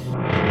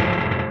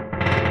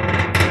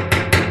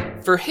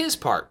 For his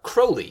part,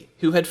 Crowley,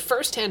 who had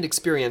first-hand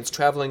experience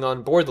traveling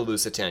on board the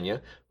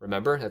Lusitania,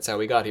 remember, that's how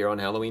we got here on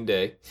Halloween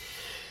Day,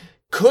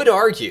 could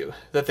argue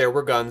that there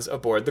were guns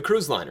aboard the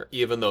cruise liner,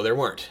 even though there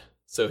weren't.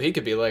 So he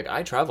could be like,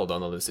 I traveled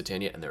on the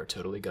Lusitania, and there are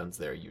totally guns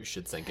there. You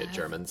should think it,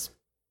 Germans.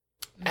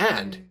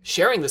 And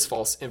sharing this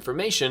false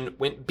information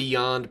went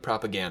beyond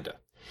propaganda.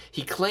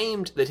 He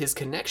claimed that his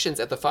connections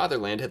at the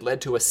fatherland had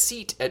led to a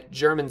seat at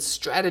German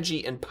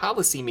strategy and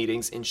policy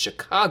meetings in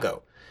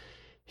Chicago.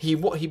 He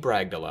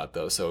bragged a lot,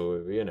 though,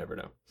 so you never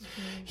know.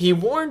 He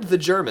warned the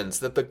Germans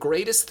that the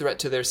greatest threat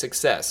to their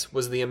success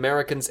was the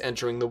Americans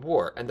entering the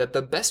war, and that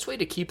the best way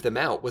to keep them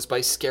out was by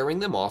scaring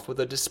them off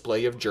with a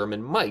display of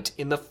German might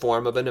in the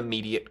form of an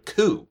immediate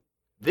coup.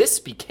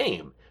 This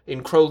became,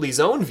 in Crowley's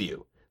own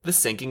view, the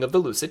sinking of the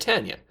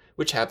Lusitania,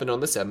 which happened on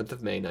the 7th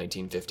of May,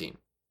 1915.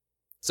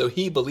 So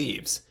he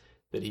believes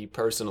that he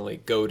personally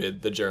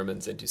goaded the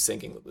Germans into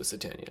sinking the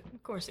Lusitania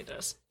Of course he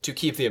does. to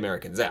keep the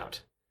Americans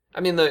out. I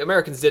mean, the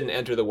Americans didn't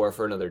enter the war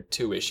for another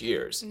 2-ish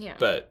years, Yeah.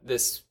 but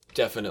this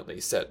definitely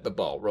set the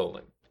ball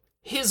rolling.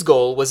 His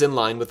goal was in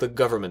line with the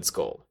government's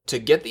goal, to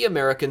get the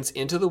Americans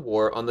into the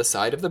war on the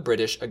side of the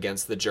British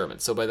against the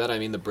Germans. So by that I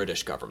mean the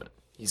British government.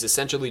 He's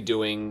essentially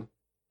doing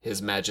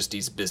His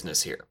Majesty's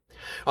business here.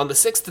 On the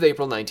 6th of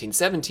April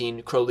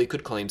 1917, Crowley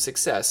could claim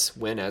success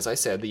when, as I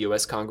said, the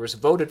U.S. Congress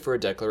voted for a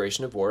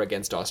declaration of war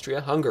against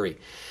Austria-Hungary,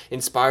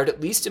 inspired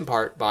at least in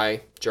part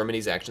by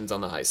Germany's actions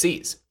on the high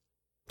seas.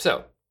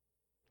 So,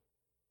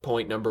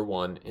 point number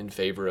 1 in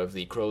favor of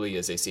the Crowley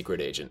is a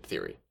secret agent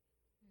theory.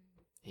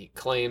 He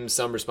claims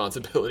some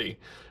responsibility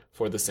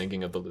for the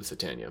sinking of the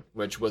Lusitania,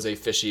 which was a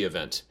fishy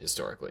event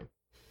historically.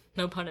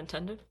 No pun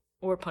intended?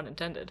 Or pun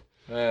intended.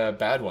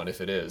 Bad one if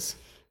it is.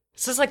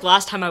 This is like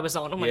last time I was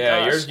on. Oh my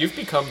Yeah, gosh. you've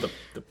become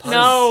the pun.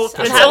 No,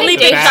 pun- it's only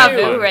been deja two.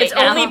 vu right It's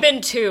now. only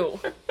been 2.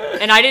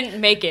 And I didn't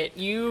make it.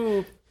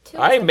 You...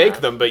 I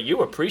make them, but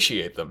you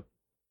appreciate them.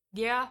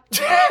 Yeah.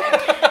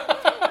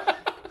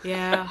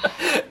 Yeah.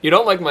 You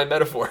don't like my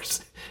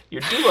metaphors.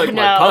 You do like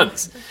my No.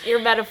 puns. Your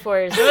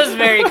metaphors. It was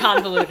very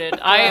convoluted.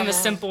 I am a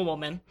simple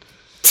woman.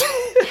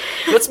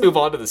 Let's move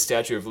on to the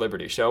Statue of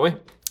Liberty, shall we?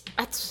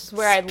 That's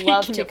where I'd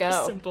love to Speaking of a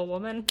go. simple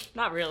woman.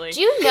 Not really.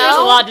 Do you There's a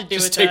know lot to do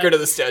Just with take that. her to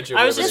the Statue of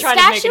I was Liberty. just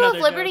trying to make Statue of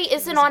another Liberty joke.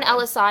 isn't on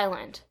Ellis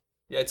Island.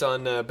 Yeah, it's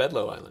on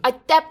Bedloe Island.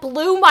 That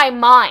blew my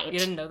mind. You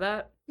didn't know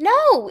that?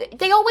 No,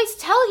 they always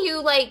tell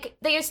you, like,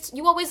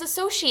 you always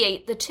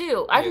associate the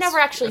two. I've Yes, never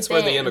actually That's been.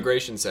 where the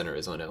immigration center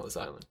is on Ellis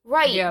Island.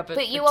 Right, Yeah,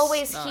 but you it's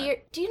always not. hear...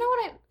 Do you know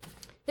what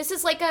This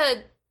is like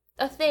a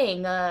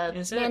thing,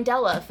 Is it?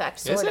 Mandela effect,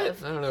 sort Is it?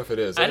 of. I don't know if it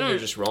is. I I think don't- you're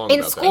just wrong In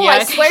about school,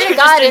 that. I think swear to you're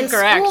God, just in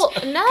incorrect.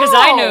 school... No! Because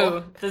I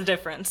know the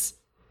difference.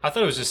 I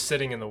thought it was just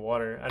sitting in the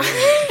water. I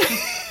didn't.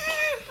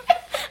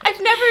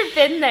 I've never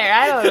been there,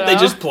 I don't know. They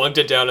just plunked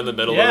it down in the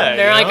middle Yeah. of it.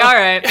 They're like, know? all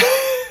right.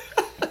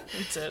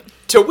 That's it.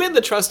 To win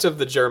the trust of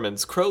the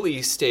Germans,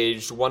 Crowley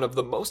staged one of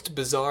the most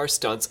bizarre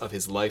stunts of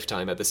his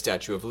lifetime at the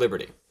Statue of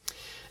Liberty.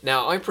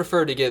 Now, I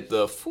prefer to get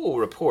the full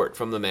report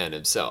from the man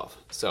himself,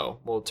 so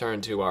we'll turn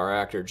to our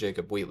actor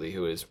Jacob Wheatley,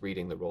 who is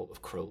reading the role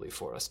of Crowley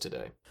for us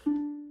today.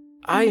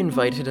 I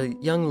invited a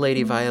young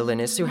lady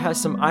violinist who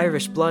has some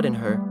Irish blood in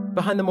her,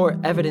 behind the more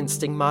evident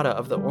stigmata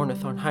of the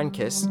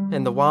ornithorhynchus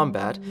and the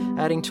wombat,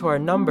 adding to our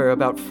number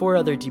about 4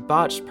 other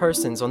debauched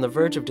persons on the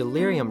verge of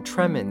delirium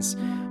tremens.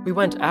 We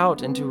went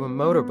out into a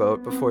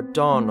motorboat before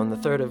dawn on the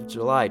 3rd of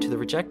July to the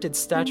rejected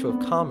Statue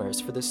of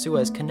Commerce for the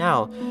Suez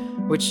Canal,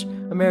 which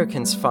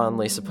Americans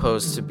fondly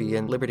suppose to be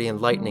in liberty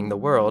enlightening the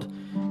world.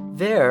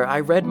 There, I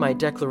read my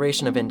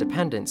Declaration of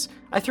Independence.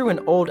 I threw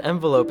an old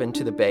envelope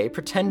into the bay,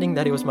 pretending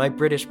that it was my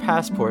British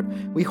passport.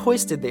 We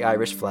hoisted the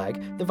Irish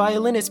flag. The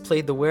violinists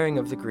played the Wearing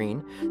of the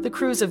Green. The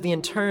crews of the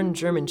interned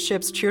German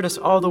ships cheered us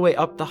all the way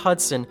up the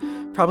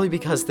Hudson, probably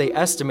because they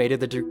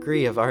estimated the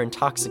degree of our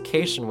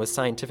intoxication with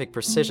scientific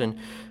precision.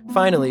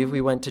 Finally,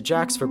 we went to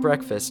Jack's for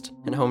breakfast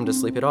and home to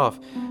sleep it off.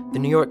 The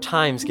New York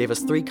Times gave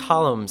us 3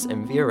 columns,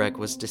 and Vierek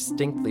was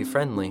distinctly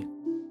friendly.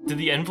 Did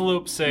the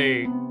envelope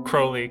say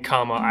Crowley,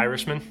 comma,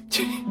 Irishman?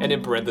 And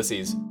in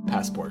parentheses,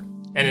 passport.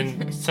 And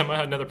in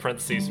somehow another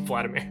parentheses,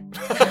 Vladimir.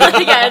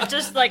 Yeah, it's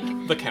just like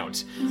The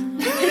Count.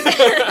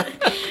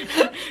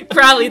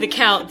 Crowley the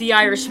Count, the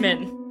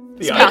Irishman,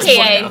 The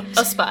aka Irishman.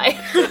 a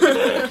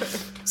spy.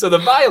 So the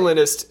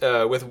violinist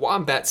with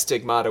wombat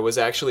stigmata was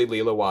actually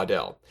Leela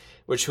Waddell,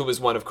 who was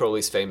one of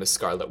Crowley's famous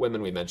Scarlet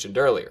Women we mentioned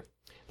earlier.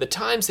 The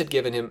Times had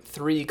given him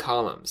 3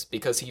 columns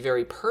because he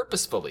very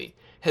purposefully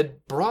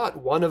had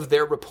brought one of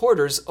their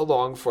reporters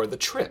along for the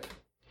trip.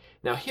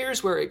 Now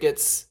here's where it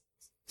gets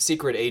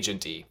secret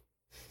agent-y.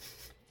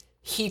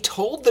 He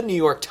told the New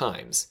York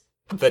Times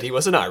that he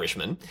was an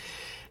Irishman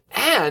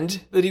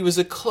and that he was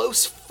a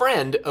close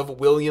friend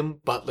of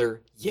William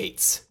Butler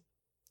Yeats.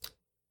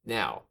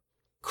 Now,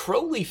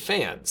 Crowley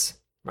fans,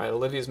 right,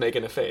 Olivia's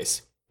making a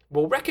face,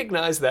 will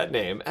recognize that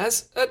name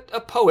as a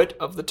poet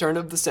of the turn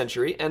of the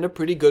century, and a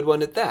pretty good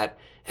one at that,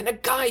 and a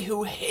guy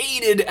who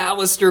hated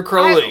Aleister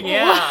Crowley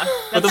Yeah,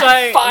 with that's a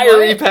why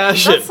fiery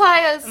passion, That's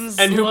why I was...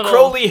 and who little-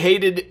 Crowley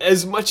hated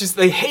as much as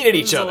they hated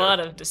each there's other. a lot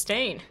of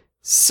disdain.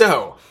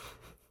 So,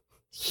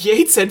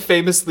 Yeats had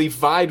famously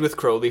vied with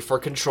Crowley for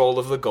control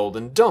of the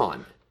Golden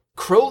Dawn.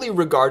 Crowley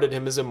regarded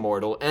him as a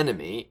mortal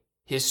enemy.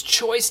 His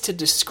choice to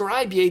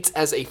describe Yeats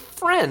as a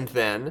friend,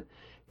 then,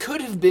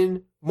 could have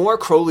been more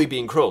Crowley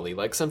being Crowley.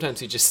 Like, sometimes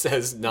he just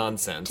says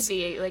nonsense. To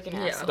be like an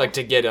asshole. Like,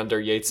 to get under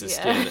Yeats'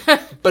 Yeah. skin.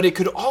 But it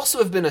could also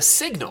have been a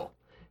signal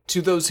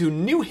to those who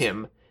knew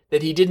him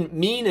that he didn't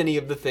mean any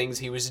of the things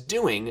he was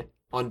doing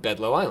on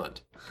Bedloe Island.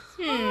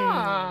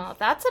 Oh,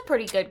 that's a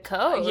pretty good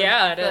code.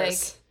 Yeah, it Like,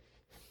 is.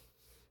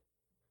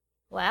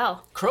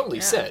 Wow.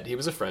 Crowley said he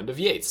was a friend of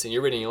Yeats, and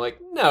you're reading, you're like,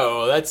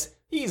 no,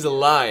 he's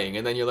lying.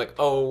 And then you're like,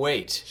 oh,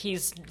 wait.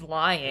 He's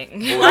lying.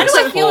 Why do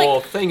I This feel like-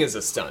 whole thing is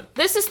a stunt.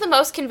 This is the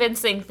most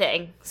convincing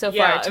thing so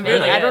Yeah, far to it me.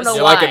 really I don't is. know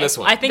You're why. liking this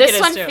one. I think it This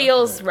is one too.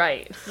 feels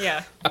right.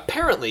 Yeah.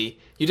 Apparently,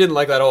 you didn't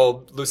like that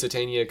old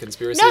Lusitania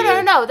conspiracy.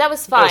 No. That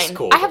was fine. was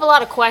cool. I have a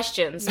lot of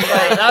questions, but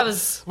That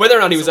was Whether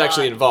or not he was It's a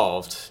actually lot.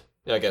 involved,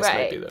 I guess might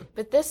right. be the...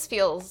 But this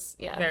feels,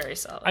 yeah. very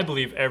solid. I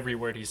believe every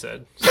word he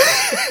said.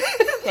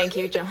 Thank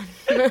you, John.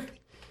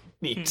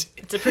 Neat.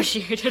 It's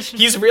appreciated.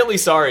 He's really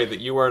sorry that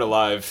you weren't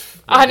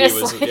alive. when he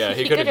was- Honestly,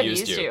 he could have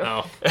used you.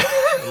 Oh,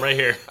 I'm right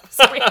here.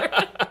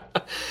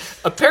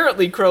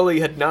 Apparently,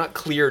 Crowley had not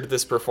cleared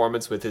this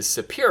performance with his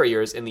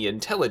superiors in the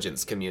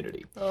intelligence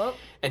community. Oh.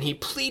 And he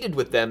pleaded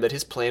with them that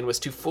his plan was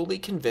to fully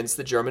convince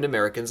the German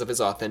Americans of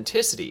his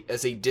authenticity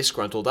as a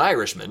disgruntled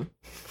Irishman,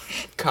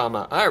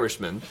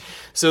 Irishman,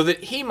 so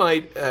that he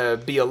might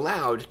be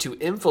allowed to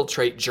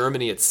infiltrate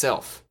Germany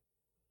itself.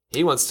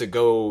 He wants to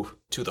go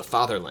to the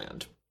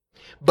fatherland.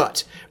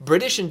 But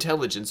British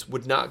intelligence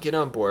would not get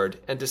on board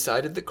and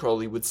decided that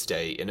Crowley would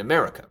stay in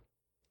America.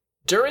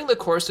 During the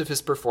course of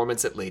his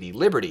performance at Lady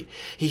Liberty,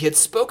 he had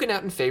spoken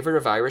out in favor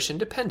of Irish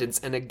independence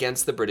and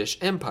against the British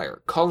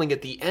Empire, calling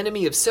it the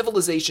enemy of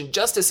civilization,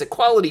 justice,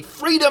 equality,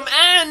 freedom,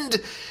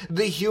 and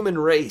the human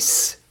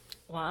race.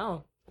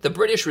 Wow. The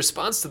British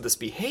response to this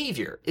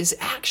behavior is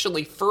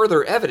actually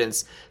further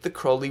evidence that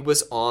Crowley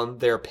was on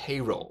their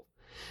payroll.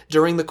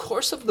 During the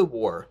course of the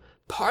war,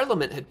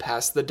 Parliament had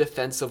passed the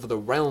Defense of the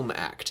Realm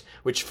Act,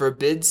 which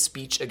forbids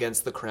speech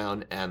against the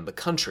crown and the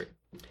country.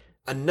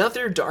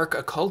 Another dark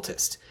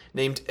occultist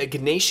named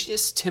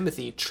Ignatius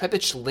Timothy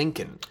Trebitsch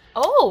Lincoln.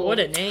 Oh. What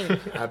a name.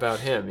 How about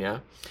him,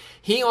 yeah?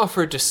 He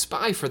offered to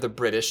spy for the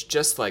British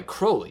just like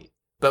Crowley,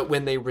 but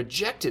when they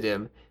rejected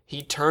him,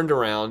 he turned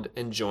around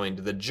and joined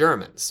the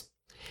Germans.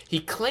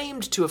 He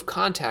claimed to have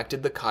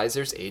contacted the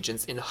Kaiser's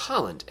agents in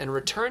Holland and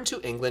returned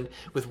to England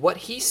with what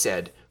he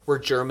said were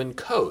German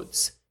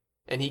codes,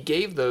 and he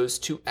gave those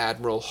to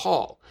Admiral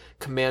Hall,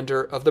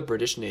 commander of the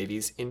British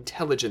Navy's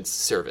intelligence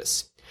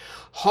service.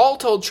 Hall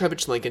told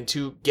Trebitsch Lincoln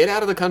to get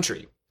out of the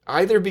country,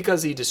 either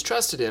because he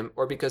distrusted him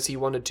or because he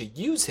wanted to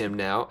use him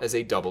now as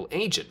a double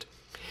agent.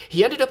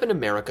 He ended up in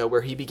America,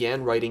 where he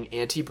began writing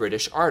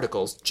anti-British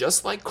articles,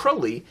 just like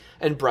Crowley,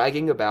 and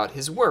bragging about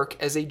his work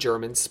as a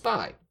German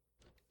spy.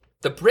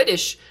 The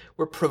British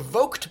were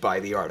provoked by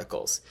the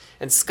articles,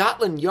 and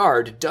Scotland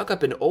Yard dug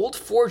up an old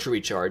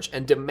forgery charge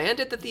and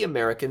demanded that the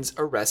Americans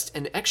arrest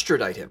and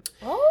extradite him.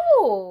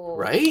 Oh.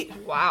 Right?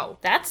 Wow.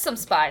 That's some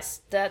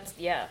spice. That's,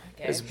 yeah.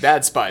 Okay. It's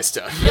bad spy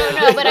stuff.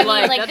 No, but I mean,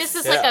 Like, like, that's-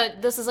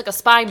 this is like a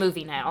spy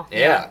movie now.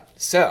 Yeah.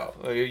 So,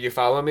 you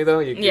following me, though?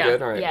 You Yeah.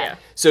 good? All right. Yeah.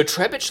 So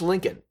Trebitsch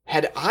Lincoln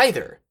had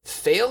either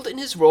failed in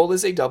his role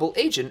as a double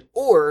agent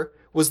or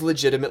was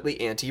legitimately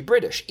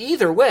anti-British.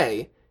 Either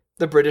way,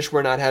 the British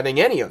were not having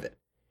any of it.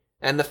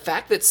 And the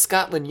fact that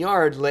Scotland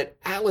Yard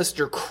let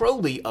Aleister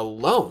Crowley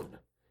alone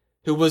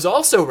who was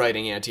also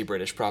writing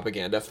anti-British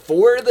propaganda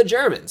for the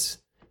Germans,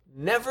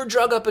 never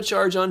drug up a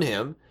charge on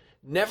him,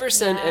 never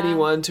sent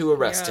anyone to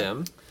arrest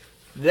him,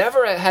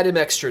 never had him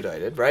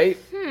extradited, right?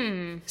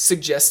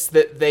 Suggests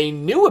that they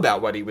knew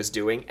about what he was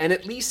doing and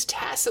at least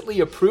tacitly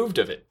approved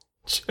of it.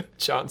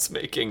 John's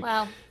making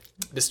Well,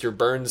 Mr.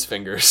 Burns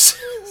fingers.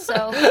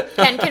 so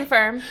can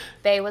confirm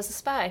Bay was a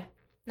spy.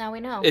 Now we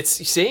know. It's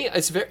fairly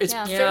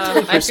Yeah,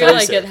 persuasive. I feel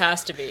like it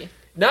has to be.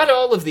 Not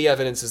all of the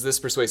evidence is this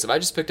persuasive. I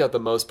just picked out the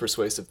most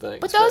persuasive things.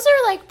 but those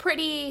are like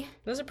pretty.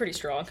 Those are pretty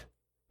strong.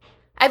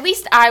 At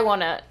least I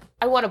wanna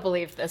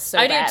believe this. So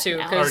I bad do too,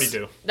 now. I already because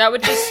do. that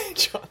would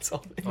just John's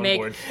all On make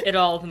board. it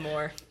all the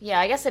more. Yeah,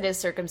 I guess it is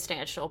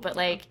circumstantial, but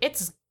like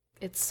it's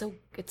It's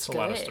good. a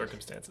lot of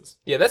circumstances.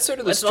 Yeah, that's sort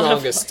of the That's a lot of-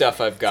 strongest stuff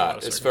I've a lot got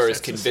of as far as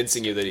circumstances.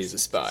 convincing you that he's a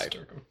spy.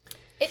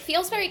 It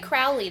feels very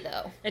Crowley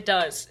though. It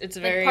does. It's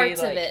very Like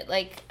parts like, of it,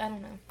 like I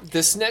don't know.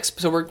 This next,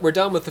 so we're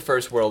done with the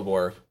First World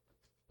War.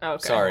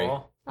 Okay. Sorry.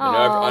 Aw.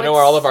 I know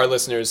it's- all of our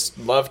listeners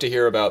love to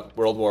hear about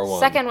World War One.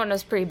 Second one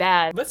was pretty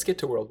bad. Let's get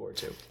to World War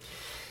II.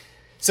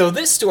 So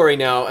this story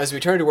now, as we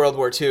turn to World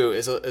War II,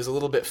 is a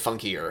little bit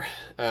funkier.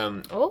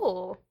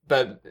 Oh,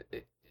 But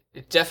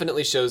it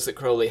definitely shows that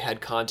Crowley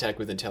had contact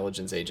with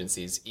intelligence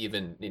agencies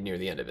even near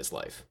the end of his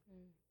life.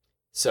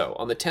 So,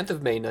 on the 10th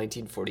of May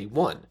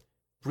 1941,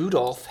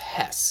 Rudolf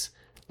Hess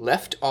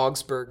left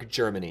Augsburg,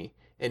 Germany,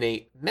 in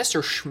a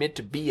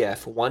Messerschmitt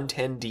Bf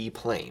 110D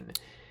plane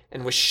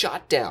and was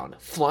shot down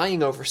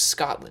flying over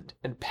Scotland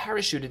and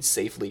parachuted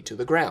safely to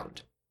the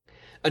ground.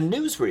 A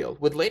newsreel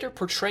would later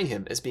portray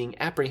him as being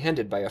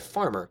apprehended by a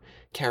farmer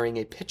carrying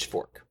a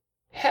pitchfork.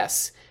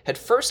 Hess had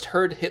first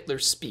heard Hitler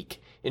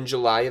speak in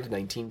July of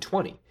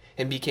 1920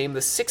 and became the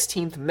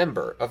 16th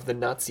member of the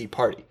Nazi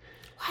Party.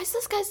 why is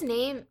this guy's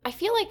name? I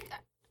feel like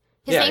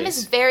his Yeah, name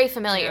is very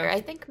familiar.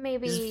 I think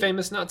maybe He's a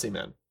famous Nazi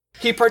man.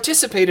 He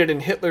participated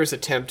in Hitler's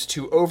attempt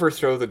to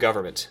overthrow the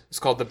government. It's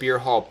called the Beer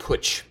Hall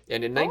Putsch.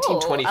 And in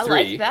 1923, Oh,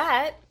 I like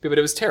that. but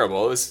it was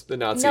terrible. It was the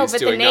Nazis No, but the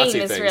doing name Nazi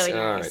is things. really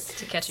All nice. right.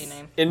 It's a catchy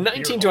name. In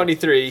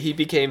 1923, he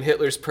became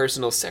Hitler's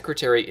personal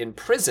secretary in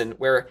prison,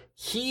 where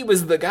he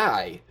was the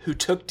guy who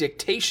took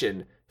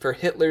dictation for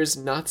Hitler's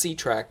Nazi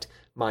tract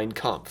Mein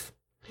Kampf.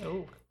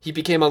 Oh. He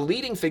became a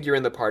leading figure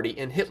in the party,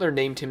 and Hitler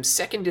named him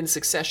second in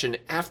succession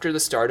after the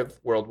start of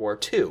World War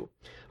II,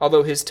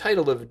 although his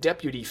title of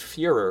Deputy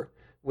Führer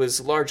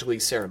was largely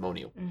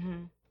ceremonial.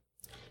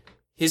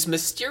 His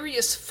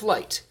mysterious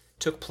flight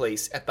took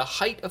place at the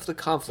height of the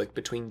conflict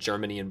between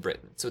Germany and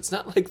Britain. So it's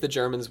not like the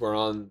Germans were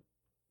on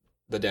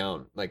the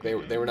down, like they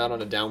were not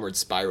on a downward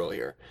spiral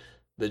here.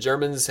 The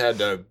Germans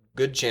had a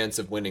good chance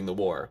of winning the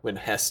war when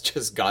Hess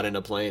just got in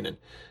a plane and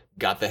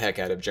got the heck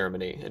out of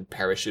Germany and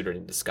parachuted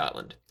into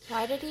Scotland.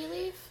 Why did he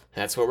leave?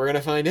 That's what we're going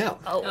to find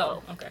out.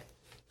 Oh, okay.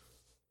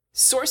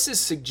 Sources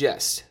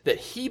suggest that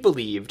he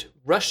believed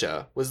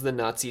Russia was the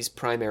Nazis'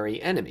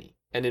 primary enemy,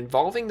 and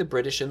involving the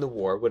British in the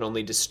war would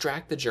only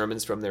distract the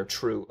Germans from their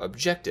true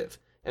objective,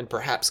 and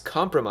perhaps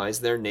compromise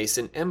their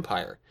nascent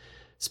empire.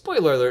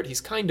 Spoiler alert,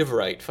 he's kind of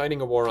right. Fighting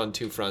a war on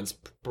two fronts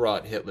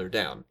brought Hitler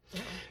down.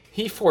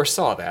 He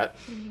foresaw that,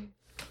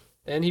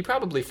 and he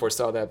probably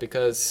foresaw that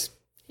because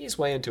he's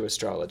way into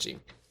astrology.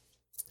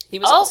 He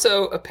was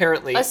also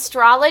apparently...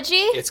 Astrology?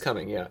 It's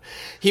coming, yeah.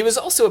 He was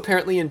also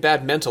apparently in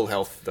bad mental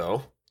health,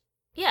 though.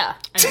 Yeah,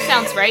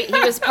 sounds right. He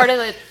was part of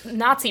the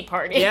Nazi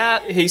party. Yeah.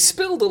 He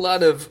spilled a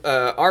lot of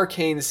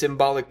arcane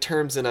symbolic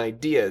terms and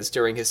ideas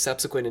during his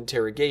subsequent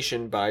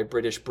interrogation by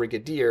British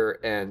brigadier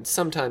and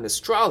sometime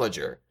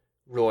astrologer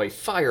Roy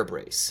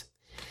Firebrace.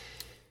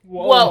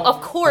 Well,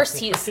 of course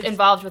he's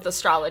involved with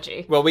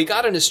astrology. Well, we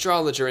got an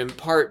astrologer in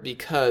part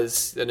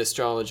because an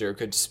astrologer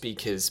could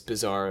speak his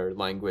bizarre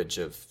language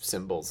of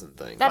symbols and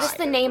things. That is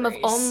the name of Firebrace.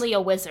 only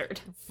a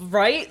wizard.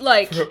 Right?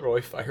 Like,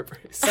 Roy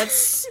Firebrace.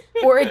 that's...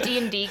 Or a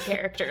D&D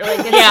character. Like,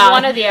 it's Yeah,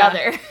 one or the yeah.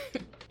 other.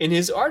 In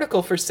his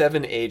article for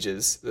Seven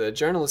Ages, the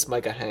journalist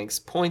Micah Hanks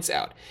points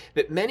out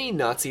that many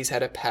Nazis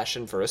had a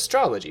passion for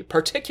astrology,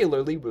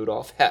 particularly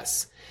Rudolf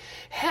Hess.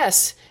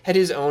 Hess had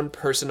his own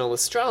personal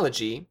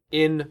astrology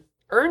in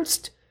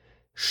Ernst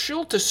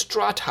Schulte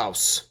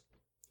Strathaus,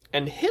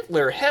 and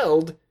Hitler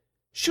held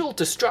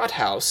Schulte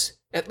Strathaus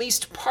at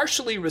least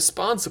partially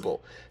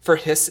responsible for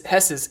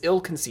Hess's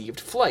ill-conceived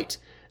flight,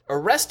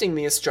 arresting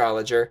the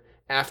astrologer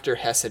after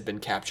Hess had been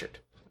captured.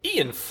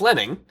 Ian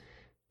Fleming,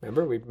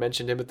 remember we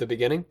mentioned him at the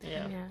beginning?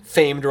 Yeah.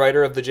 Famed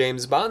writer of the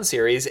James Bond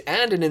series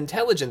and an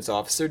intelligence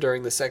officer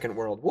during the Second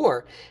World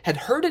War, had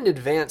heard in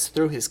advance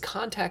through his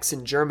contacts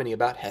in Germany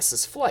about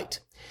Hess's flight.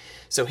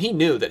 So he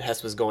knew that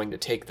Hess was going to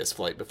take this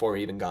flight before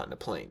he even got in a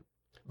plane.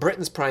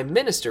 Britain's Prime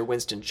Minister,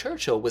 Winston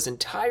Churchill, was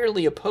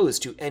entirely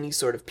opposed to any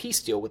sort of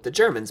peace deal with the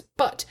Germans,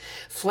 but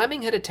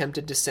Fleming had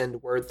attempted to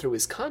send word through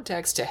his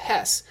contacts to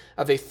Hess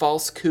of a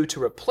false coup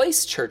to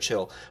replace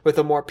Churchill with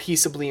a more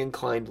peaceably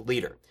inclined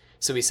leader.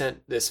 So he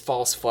sent this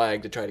false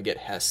flag to try to get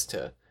Hess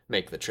to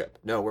make the trip.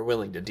 No, we're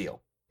willing to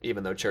deal,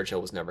 even though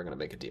Churchill was never going to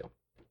make a deal.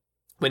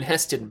 When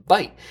Hess didn't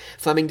bite,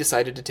 Fleming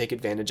decided to take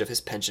advantage of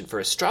his penchant for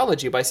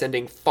astrology by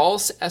sending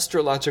false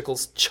astrological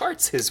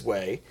charts his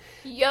way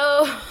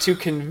Yo. to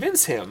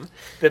convince him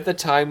that the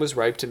time was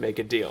ripe to make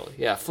a deal.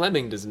 Yeah,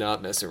 Fleming does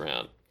not mess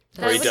around.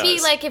 Or That he would be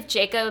does. like if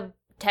Jacob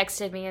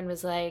texted me and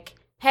was like,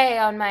 hey,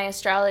 on my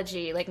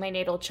astrology, like my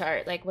natal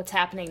chart, like what's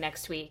happening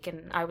next week?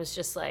 And I was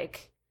just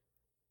like,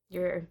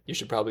 You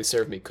should probably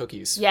serve me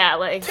cookies. yeah,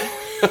 like,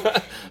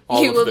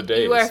 All you of the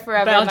days. You are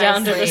forever Bow my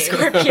down to the slave.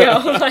 Scorpio.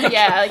 Like,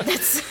 Yeah, like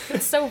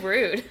it's so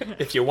rude.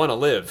 If you want to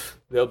live,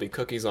 there'll be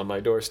cookies on my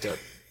doorstep.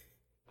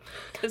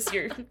 Because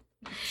your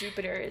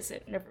Jupiter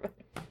isn't. Never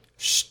mind.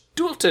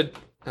 Stulte...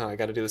 Oh, I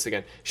gotta do this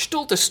again.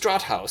 Stulte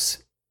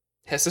Strathaus,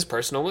 Hess's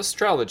personal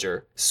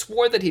astrologer,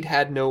 swore that he'd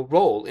had no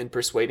role in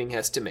persuading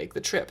Hess to make the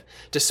trip,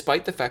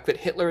 despite the fact that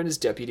Hitler and his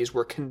deputies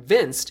were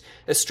convinced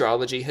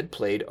astrology had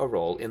played a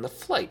role in the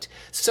flight.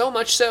 So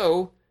much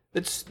so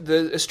that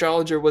the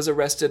astrologer was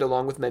arrested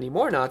along with many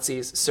more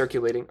Nazis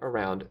circulating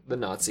around the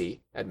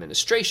Nazi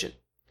administration.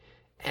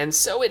 And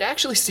so it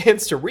actually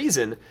stands to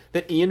reason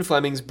that Ian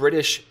Fleming's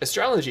British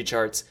astrology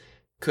charts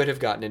could have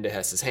gotten into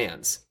Hess's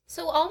hands.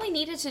 So all we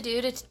needed to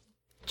do to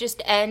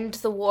just end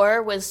the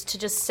war was to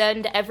just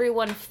send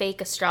everyone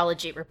fake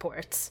astrology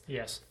reports.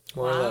 Yes.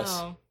 More or less.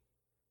 wow.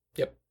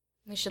 Yep.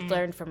 We should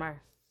learn from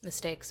our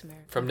mistakes,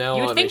 America. From now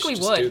You would on, think we we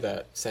should just would. do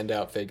that. Send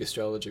out fake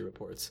astrology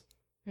reports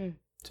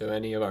to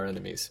any of our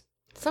enemies.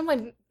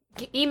 Someone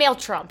email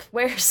Trump.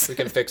 Where's? We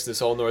can fix this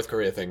whole North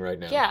Korea thing right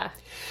now. Yeah.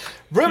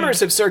 Rumors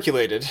have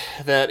circulated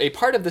that a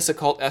part of this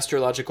occult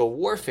astrological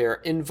warfare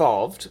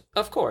involved,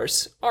 of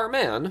course, our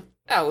man,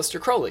 Aleister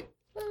Crowley.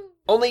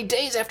 Only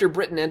days after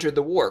Britain entered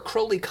the war,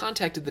 Crowley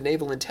contacted the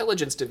Naval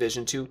Intelligence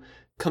Division to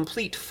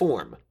complete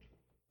form.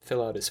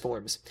 Fill out his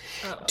forms.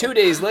 2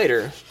 days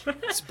later,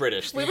 it's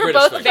British. We the were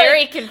British both thing.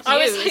 very confused. I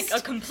was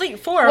like, a complete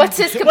form. What's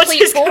his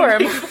complete form?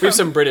 We have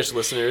some British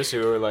listeners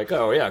who are like,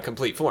 oh yeah,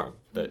 complete form.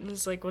 But It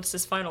was like, what's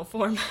this final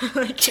form?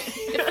 Like,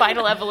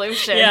 Final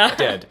evolution. yeah.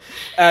 dead.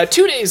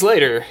 2 days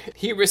later,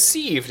 he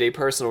received a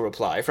personal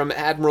reply from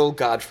Admiral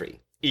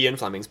Godfrey, Ian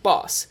Fleming's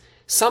boss,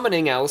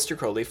 summoning Aleister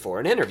Crowley for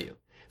an interview.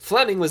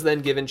 Fleming was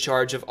then given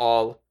charge of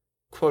all,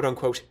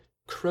 quote-unquote,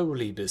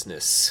 Crowley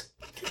business.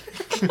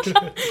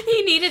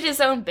 He needed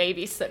his own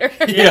babysitter.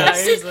 Yeah,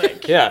 he was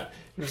like, Yeah,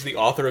 he was the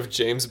author of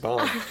James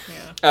Bond.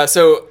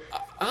 So,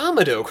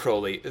 Amado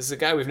Crowley is a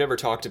guy we've never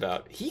talked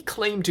about. He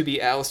claimed to be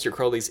Aleister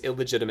Crowley's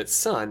illegitimate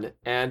son,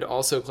 and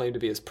also claimed to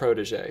be his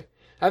protege.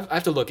 I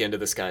have to look into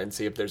this guy and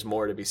see if there's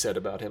more to be said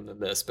about him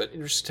than this, but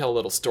just tell a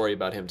little story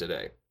about him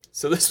today.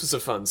 So this was a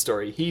fun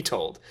story he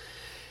told.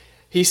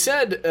 He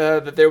said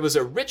that there was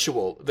a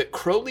ritual that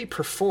Crowley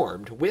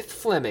performed with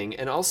Fleming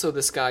and also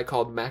this guy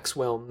called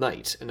Maxwell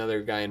Knight,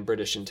 another guy in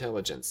British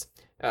intelligence.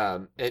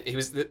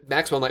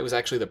 Maxwell Knight was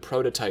actually the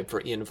prototype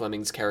for Ian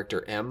Fleming's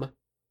character M,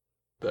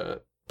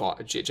 the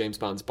James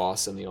Bond's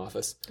boss in The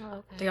Office. Oh,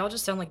 okay. they all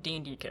just sound like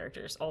D&D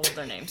characters, all of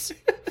their names.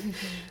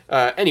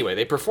 Anyway,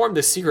 they performed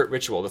this secret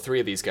ritual, the three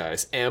of these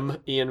guys, M,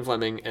 Ian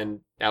Fleming, and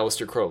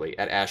Aleister Crowley,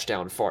 at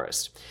Ashdown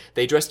Forest.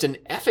 They dressed in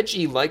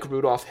effigy like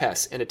Rudolf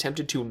Hess and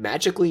attempted to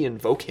magically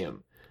invoke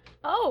him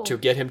Oh. to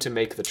get him to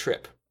make the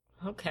trip.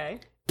 Okay.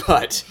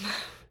 But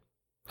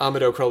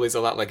Amado Crowley's a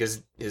lot like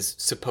his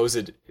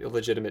supposed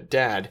illegitimate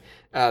dad.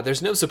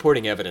 There's no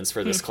supporting evidence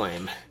for this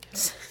claim,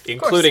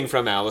 including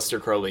from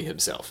Aleister Crowley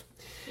himself.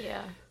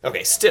 Yeah.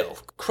 Okay, still,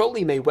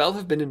 Crowley may well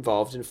have been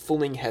involved in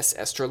fooling Hess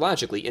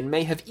astrologically and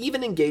may have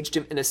even engaged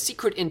him in a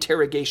secret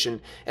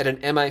interrogation at an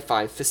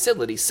MI5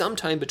 facility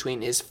sometime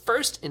between his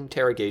first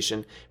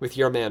interrogation with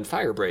your man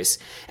Firebrace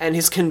and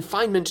his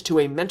confinement to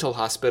a mental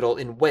hospital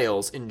in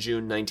Wales in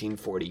June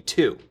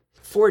 1942.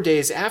 4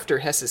 days after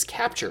Hess's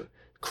capture,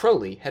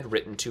 Crowley had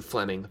written to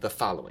Fleming the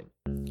following.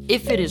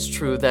 If it is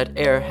true that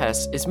Herr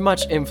Hess is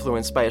much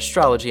influenced by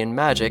astrology and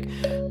magic,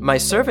 my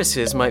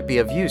services might be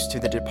of use to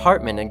the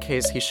department in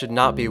case he should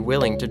not be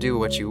willing to do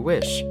what you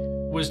wish.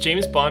 Was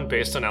James Bond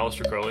based on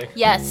Aleister Crowley?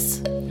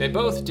 Yes. They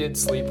both did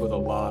sleep with a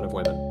lot of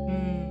women.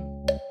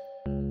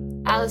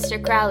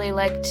 Aleister Crowley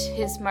liked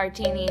his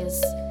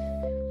martinis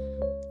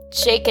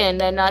shaken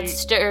and not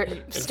stirred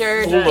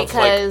Full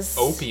because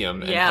of, like,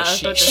 opium and Yeah,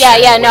 hashish. that's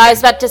Yeah, no, I was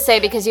about to say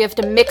because you have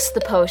to mix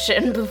the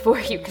potion before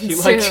you consume. He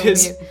liked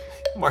his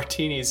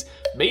martinis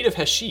made of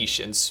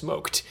hashish and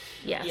smoked.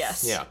 Yes.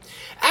 Yes. Yeah.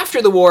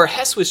 After the war,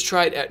 Hess was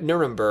tried at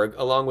Nuremberg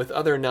along with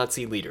other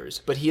Nazi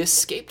leaders, but he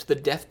escaped the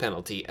death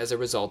penalty as a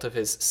result of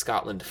his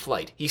Scotland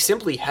flight. He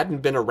simply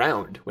hadn't been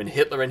around when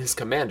Hitler and his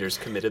commanders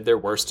committed their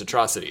worst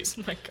atrocities.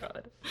 Oh my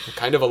god.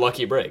 Kind of a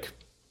lucky break.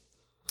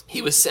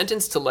 He was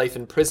sentenced to life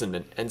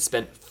imprisonment and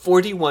spent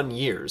 41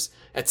 years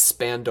at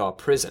Spandau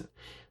Prison.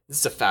 This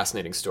is a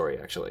fascinating story,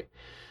 actually.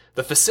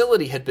 The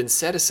facility had been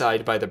set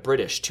aside by the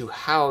British to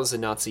house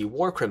Nazi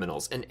war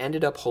criminals and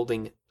ended up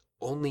holding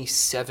only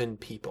 7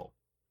 people.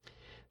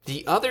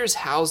 The others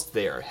housed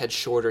there had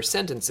shorter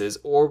sentences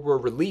or were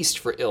released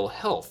for ill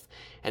health,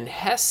 and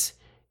Hess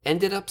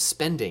ended up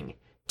spending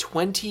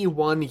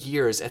 21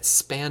 years at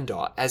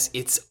Spandau as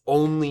its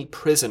only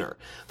prisoner,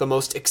 the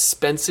most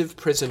expensive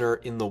prisoner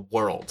in the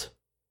world.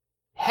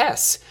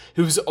 Hess,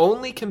 whose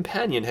only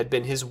companion had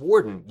been his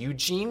warden,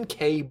 Eugene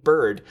K.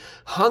 Bird,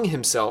 hung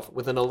himself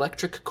with an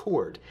electric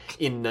cord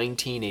in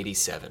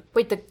 1987.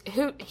 Wait,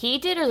 he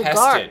did or the Hess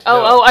guard? did,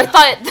 Oh, no. I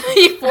thought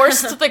he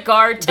forced the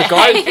guard to The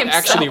guard hang himself.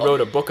 actually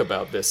wrote a book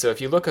about this, so if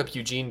you look up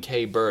Eugene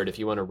K. Bird, if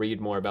you want to read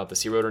more about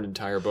this, he wrote an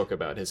entire book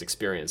about his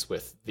experience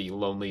with the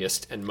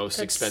loneliest and most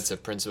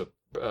expensive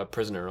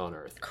prisoner on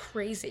Earth.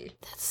 Crazy.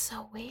 That's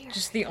so weird.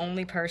 Just the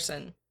only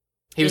person.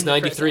 He was In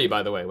 93, prison.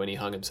 by the way, when he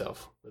hung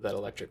himself with that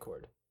electric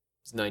cord.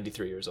 He's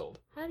 93 years old.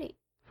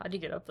 How'd you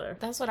get up there?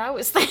 That's what I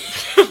was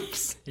thinking.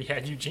 He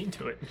had Eugene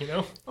to it, you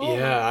know?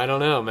 Yeah, I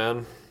don't know,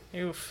 man.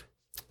 Oof.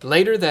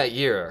 Later that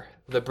year,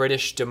 the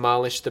British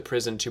demolished the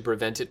prison to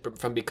prevent it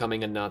from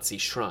becoming a Nazi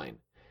shrine.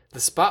 The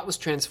spot was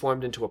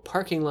transformed into a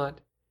parking lot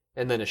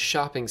and then a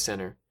shopping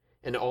center,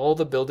 and all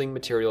the building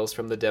materials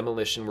from the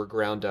demolition were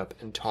ground up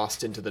and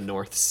tossed into the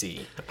North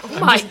Sea. Oh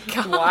my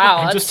god. Wow.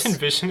 I'm That's just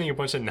envisioning a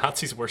bunch of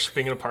Nazis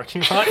worshipping in a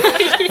parking lot.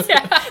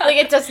 Like,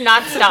 it does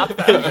not stop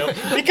them.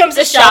 becomes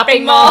a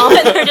shopping mall,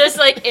 and they're just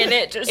like in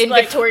it, just In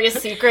like Victoria's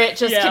Secret,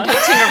 just Yeah.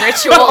 conducting a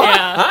ritual.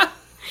 yeah.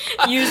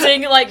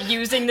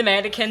 using the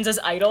mannequins as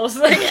idols.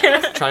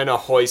 Like, Trying to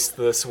hoist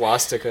the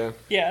swastika.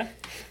 yeah.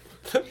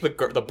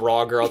 The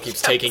bra girl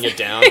keeps taking it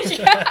down.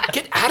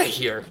 Get out of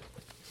here.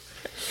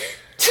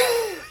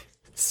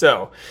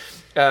 So,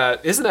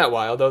 isn't that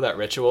wild, though, that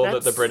ritual that the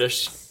That's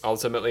British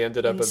ultimately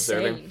ended up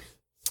observing? Insane.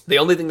 The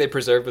only thing they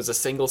preserved was a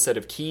single set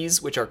of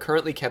keys, which are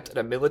currently kept at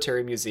a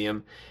military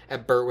museum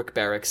at Berwick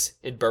Barracks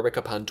in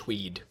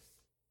Berwick-upon-Tweed.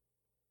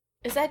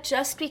 Is that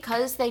just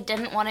because they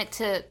didn't want it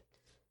to...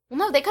 Well,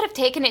 no, they could have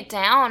taken it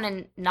down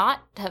and not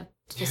have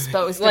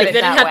disposed Like of they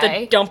it didn't that have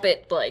way. to dump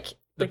it. Like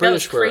The that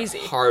was British were crazy.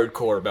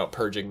 hardcore about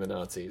purging the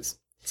Nazis.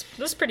 This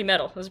was pretty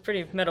metal. It was a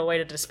pretty metal way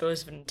to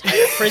dispose of an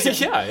entire prison.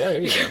 Yeah,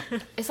 there you go.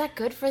 Is that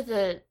good for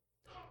the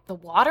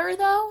water,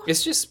 though?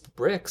 It's just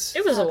bricks.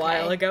 It was a Okay.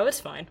 while ago. It's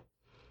fine.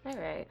 All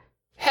right.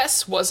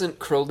 Hess wasn't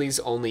Crowley's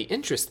only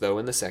interest, though,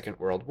 in the Second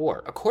World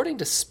War. According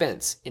to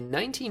Spence, in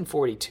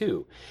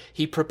 1942,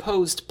 he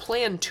proposed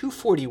Plan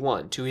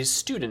 241 to his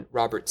student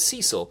Robert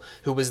Cecil,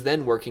 who was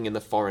then working in the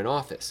Foreign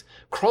Office.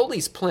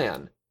 Crowley's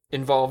plan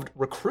involved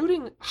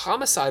recruiting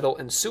homicidal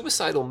and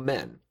suicidal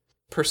men,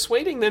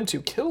 persuading them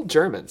to kill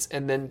Germans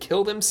and then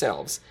kill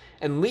themselves,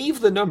 and leave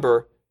the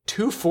number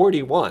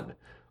 241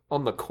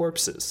 on the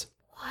corpses.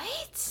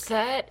 What?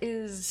 That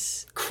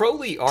is.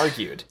 Crowley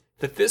argued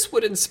that this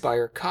would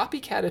inspire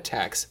copycat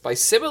attacks by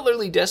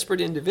similarly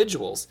desperate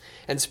individuals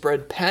and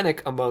spread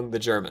panic among the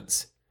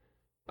Germans.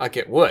 Like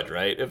it would,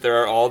 right? If there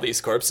are all these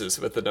corpses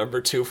with the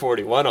number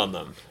 241 on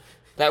them.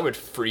 That would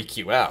freak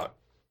you out.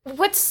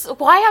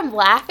 Why I'm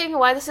laughing,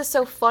 why this is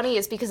so funny,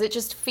 is because it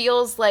just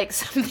feels like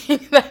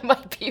something that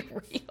might be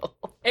real.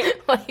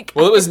 Like,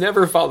 Well, it was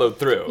never followed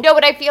through. no,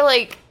 but I feel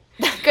like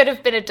that could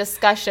have been a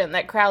discussion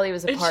that Crowley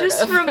was a It part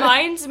just of.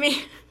 reminds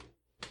me.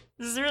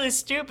 This is really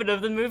stupid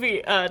of the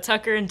movie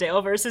Tucker and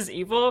Dale versus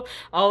Evil.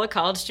 All the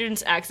college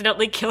students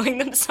accidentally killing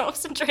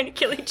themselves and trying to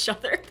kill each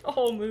other. The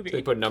whole They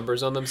movie. put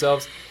numbers on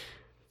themselves.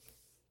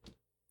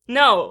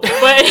 No,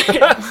 but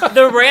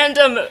the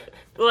random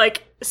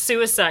like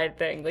suicide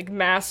thing, like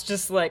mass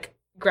just like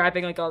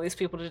grabbing like all these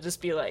people to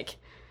just be like,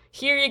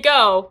 here you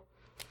go,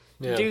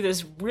 Yeah. do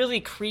this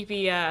really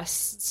creepy ass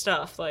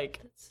stuff.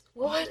 Like,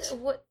 What?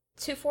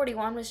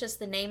 241 was just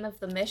the name of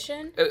the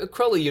mission?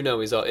 Crowley,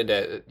 he's all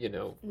into,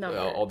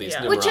 all these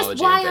Yeah. numerology Which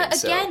is why, and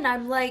things, so- again,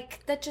 I'm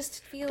like, that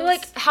just feels... but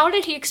like, how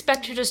did he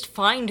expect to just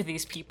find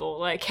these people?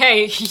 Like,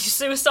 hey, he's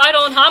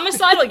suicidal and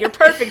homicidal. You're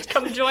perfect.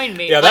 Come join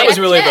me. Yeah, that Like, was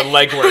really the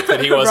legwork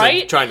that he wasn't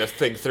Right? trying to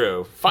think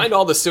through. Find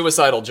all the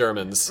suicidal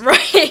Germans. right.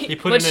 He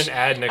put Which, in an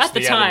ad next at to the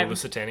the ad time. of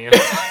Lusitania.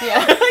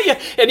 Yeah,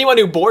 anyone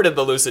who boarded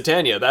the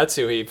Lusitania, that's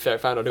who he found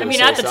out who I was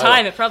mean, at the suicidal.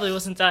 time, it probably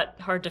wasn't that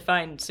hard to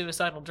find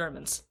suicidal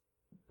Germans.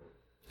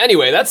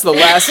 Anyway, that's the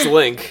last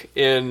link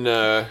in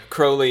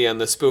Crowley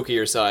and the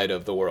spookier side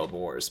of the World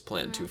Wars,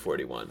 Plan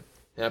 241.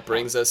 That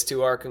brings us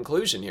to our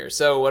conclusion here.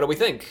 So, what do we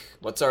think?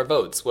 What's our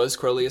votes? Was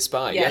Crowley a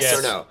spy? Yes. Yes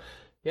or Yes. no?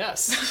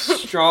 Yes.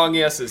 Strong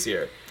yeses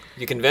here.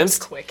 You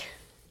convinced? Quick.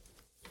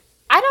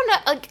 I don't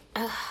know, like...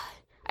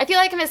 I feel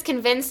like I'm as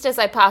convinced as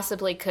I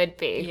possibly could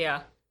be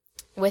Yeah.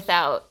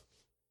 without...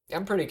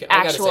 I'm pretty. I gotta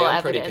Actual say,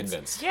 I'm pretty evidence.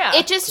 convinced. Yeah.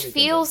 It just pretty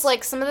feels convinced.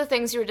 like some of the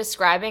things you were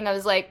describing, I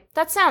was like,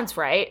 that sounds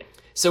right.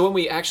 So when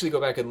we actually go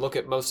back and look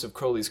at most of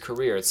Crowley's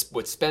career,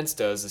 what Spence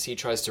does is he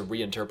tries to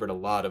reinterpret a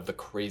lot of the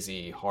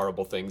crazy,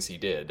 horrible things he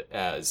did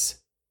as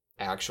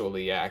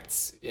actually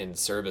acts in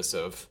service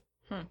of,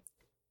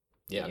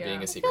 Yeah. being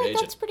a I secret feel like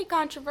agent. that's pretty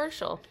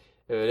controversial.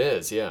 It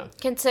is, yeah.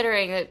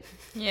 Considering that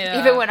Yeah.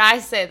 even when I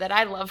say that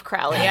I love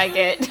Crowley, I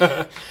get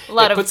a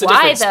lot It of puts a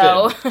why, different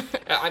though.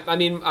 spin. I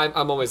mean,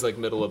 I'm always like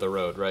middle of the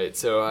road, right?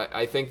 So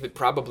I think that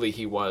probably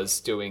he was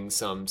doing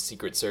some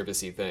secret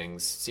servicey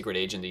things, secret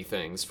agenty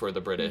things for the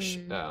British,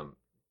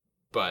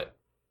 but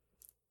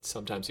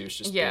sometimes he was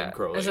just Yeah. being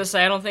Crowley. As I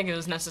say, I don't think it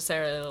was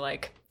necessarily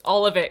like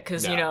all of it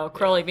because No, yeah.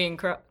 Crowley being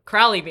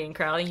Crowley being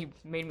Crowley. You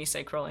made me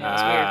say Crowley.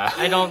 That's Ah.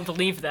 weird. I don't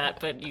believe that,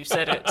 but you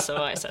said it, so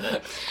I said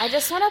it. I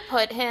just want to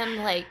put him,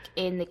 like,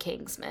 in the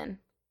Kingsman.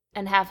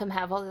 and have him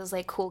have all those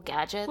like cool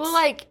gadgets. Well,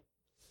 like,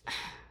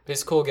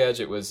 His cool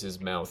gadget was his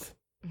mouth.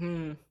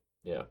 hmm.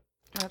 Yeah.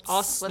 that's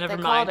Also, what never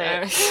they mind.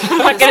 called it. I'm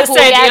not gonna Cool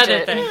say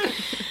gadget. the other thing.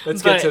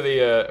 Let's But- get to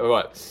the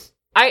what?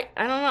 I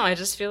don't know. I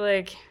just feel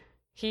like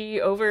he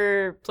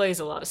overplays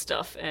a lot of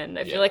stuff, and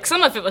I feel Yeah. like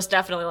some of it was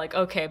definitely like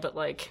okay, but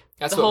like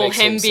That's the what whole makes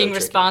him him so being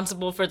tricky.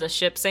 responsible for the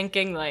ship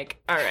sinking,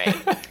 like all right,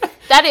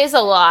 That is a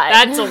lot.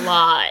 that's a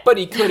lot. But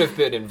he could have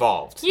been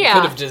involved. Yeah.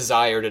 He could have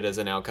desired it as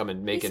an outcome and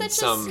He's making such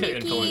some. a sneaky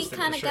influenced him,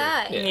 kind of sure.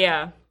 guy. Yeah.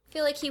 Yeah, I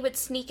feel like he would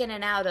sneak in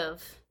and out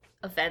of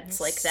events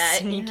like that,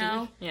 sneaky. you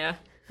know? Yeah,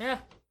 yeah.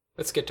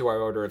 Let's get to our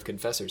order of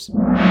confessors.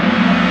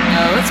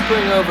 Let's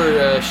bring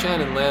over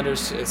Shannon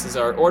Landers. This is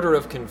our order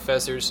of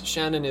confessors.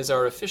 Shannon is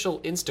our official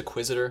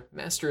Instaquisitor,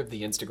 master of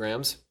the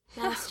Instagrams.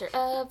 Master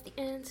of the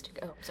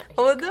Instagram. Oh, sorry.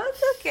 Oh,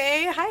 that's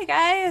okay. Hi,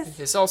 guys.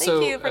 It's also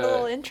Thank you for the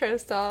little intro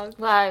song.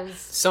 Well, I was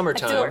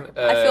summertime.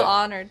 I feel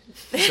honored.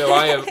 So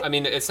I am. I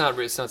mean, it's not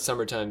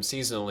summertime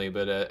seasonally,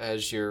 but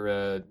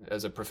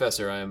as a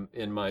professor, I am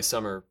in my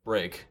summer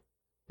break,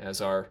 as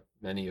are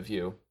many of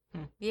you.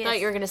 I thought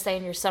you were gonna say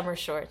in your summer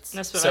shorts.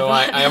 That's what So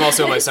I thought. I am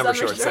also in my summer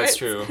Summer shorts. That's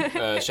shorts.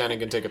 true. Shannon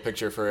can take a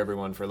picture for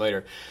everyone for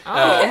later.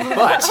 Oh,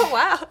 But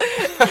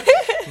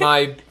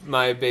wow.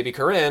 my baby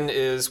Corinne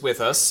is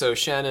with us, so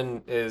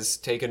Shannon is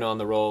taking on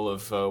the role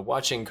of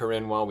watching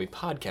Corinne while we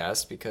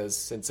podcast because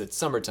since it's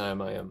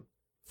summertime, I am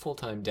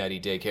full-time daddy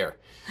daycare.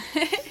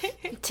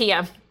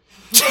 TM.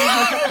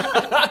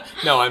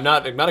 No, I'm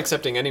not. I'm not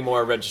accepting any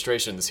more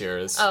registrations here.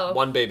 It's Oh.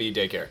 one baby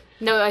daycare.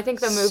 No, I think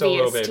the movie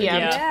Solo is baby. TM.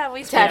 Yeah, we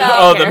Ted. spent out.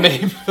 Oh,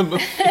 Daycare. the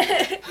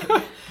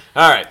movie.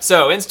 All right,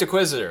 so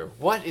Instaquisitor,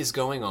 what is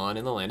going on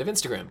in the land of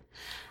Instagram?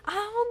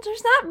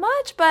 There's not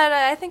much, but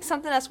I think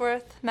something that's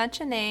worth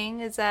mentioning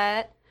is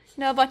that,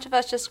 a bunch of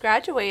us just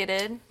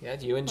graduated Yeah,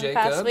 you and the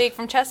past Jacob, week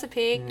from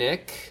Chesapeake.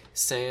 Nick,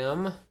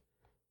 Sam.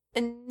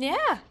 And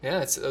yeah, Yeah,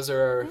 those are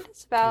our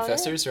that's about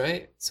confessors,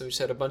 right? So we just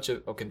had a bunch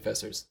of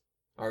confessors,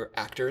 our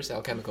actors,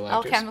 alchemical it.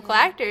 actors. Alchemical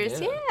actors,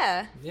 Yeah.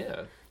 yeah.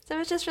 Yeah, So it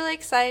was just really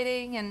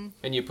exciting, and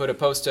and you put a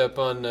post up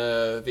on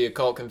the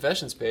Occult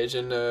Confessions page,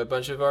 and a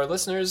bunch of our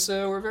listeners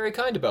were very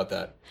kind about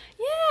that.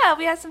 yeah,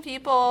 we had some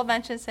people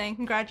mention saying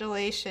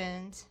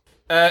congratulations.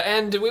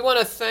 And we want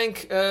to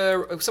thank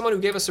someone who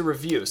gave us a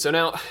review. So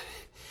now,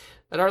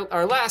 at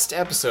our last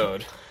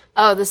episode,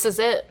 Oh, this is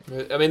it.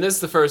 I mean, this is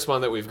the first one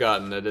that we've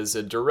gotten that is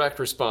a direct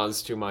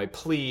response to my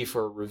plea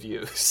for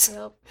reviews.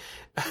 Yep.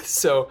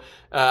 So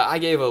I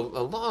gave a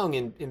long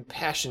and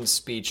impassioned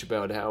speech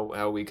about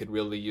how we could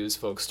really use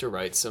folks to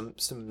write some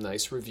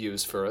nice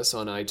reviews for us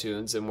on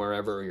iTunes and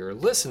wherever you're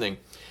listening.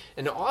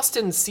 And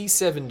Austin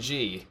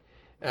C7G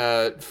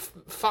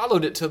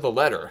followed it to the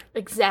letter.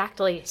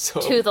 Exactly. So,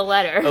 to the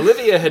letter.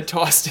 Olivia had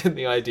tossed in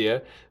the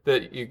idea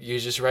that you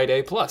just write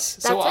A+.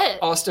 So That's it.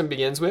 Austin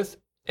begins with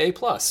A+.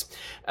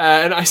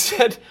 And I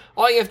said,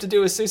 all you have to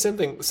do is say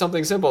something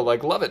simple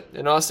like love it.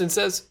 And Austin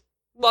says,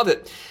 love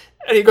it.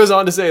 And he goes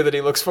on to say that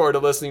he looks forward to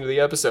listening to the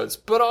episodes.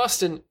 But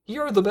Austin,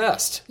 you're the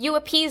best. You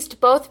appeased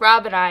both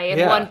Rob and I in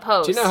Yeah. one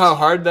post. Do you know how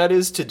hard that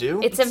is to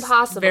do? It's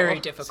impossible. Very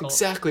It's difficult.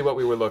 exactly what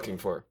we were looking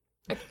for.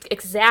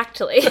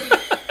 Exactly.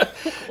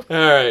 All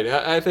right,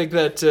 I think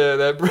that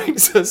that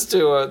brings us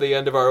to the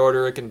end of our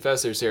order of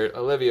confessors here.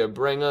 Olivia,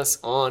 bring us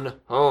on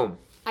home.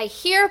 I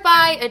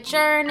hereby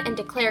adjourn and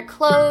declare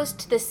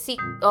closed this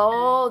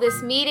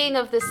meeting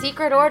of the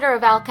Secret Order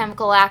of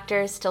Alchemical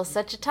Actors till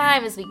such a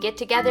time as we get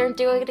together and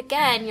do it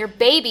again. Your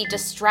baby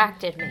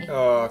distracted me.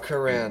 Oh,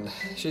 Corinne,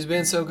 she's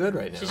being so good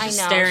right now. She's I know,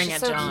 just staring she's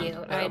at so John.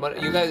 cute.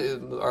 But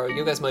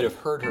you guys might have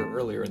heard her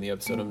earlier in the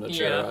episode. I'm not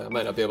sure. Yeah. I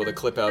might not be able to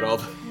clip out all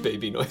the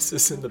baby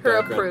noises in the Her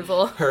background.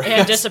 approval. Her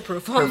And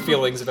disapproval. her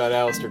feelings about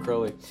Aleister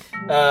Crowley.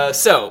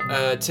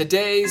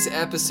 Today's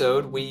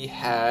episode, we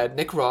had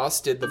Nick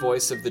Ross did the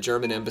voice of the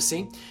German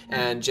embassy,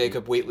 and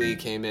Jacob Wheatley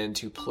came in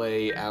to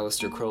play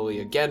Aleister Crowley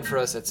again for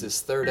us. That's his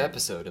third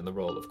episode in the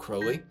role of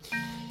Crowley.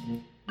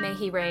 May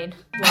he reign.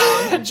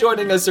 And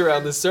joining us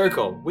around the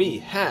circle, we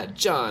had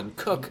John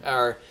Cook,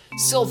 our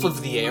sylph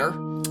of the air.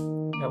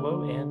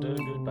 Hello and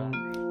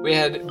goodbye. We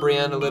had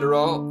Brianna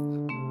Littoral,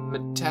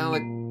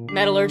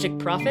 Metallurgic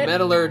prophet.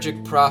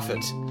 metallurgic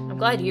prophet. I'm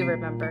glad you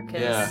remember,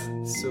 because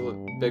Yeah, still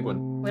a big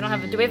one. we don't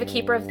have. Do we have a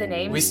keeper of the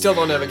names? We still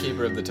don't have a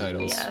keeper of the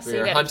titles. Yeah, so we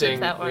you are gotta hunting. keep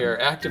that one. We are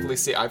actively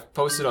see. I've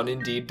posted on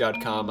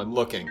Indeed.com. I'm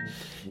looking.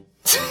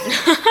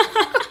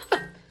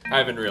 I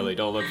haven't really.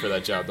 Don't look for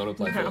that job. Don't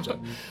apply for that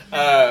job.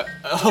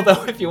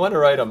 Although, if you want to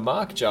write a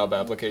mock job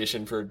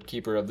application for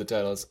keeper of the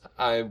titles,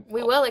 I'm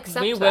We will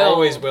accept We that. will.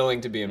 always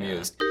willing to be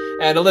amused.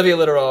 And Olivia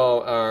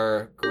Littoral,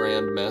 our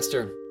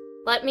Grandmaster.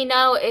 Let me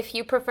know if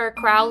you prefer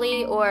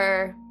Crowley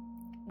or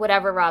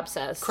whatever Rob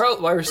says.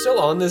 While we're still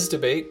on this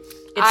debate,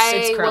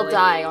 I will Crowley.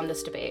 die on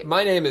this debate.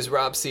 my name is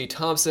Rob C.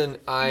 Thompson.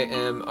 I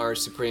am our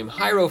Supreme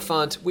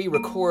Hierophant. We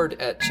record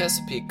at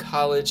Chesapeake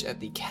College at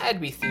the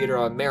Cadby Theater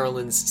on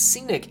Maryland's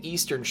scenic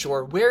Eastern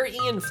Shore, where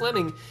Ian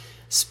Fleming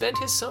spent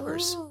his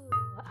summers.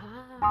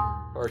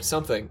 Or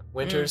something.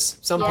 Winters.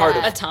 Some part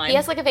of A time. He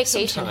has like a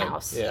vacation Some time,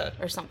 house yeah.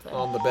 or something.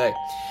 on the bay.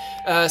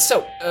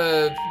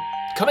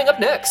 Coming up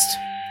next.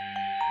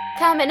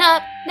 Coming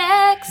up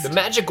next. The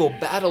Magical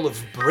Battle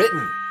of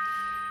Britain.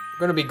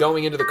 We're going to be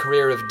going into the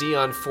career of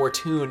Dion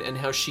Fortune and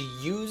how she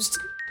used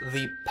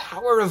the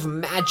power of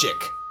magic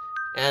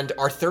and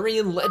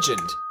Arthurian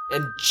legend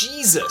and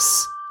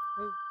Jesus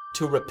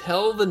to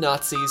repel the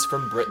Nazis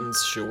from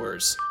Britain's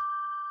shores.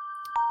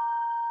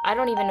 I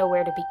don't even know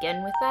where to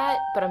begin with that,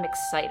 but I'm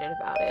excited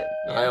about it.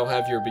 I'll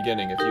have your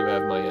beginning if you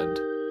have my end.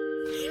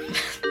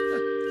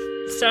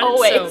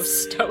 Sounds so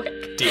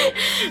stoic. Deal.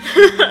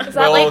 Is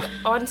that like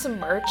on some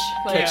merch?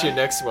 Catch you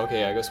next.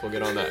 Okay, I guess we'll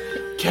get on that.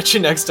 Catch you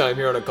next time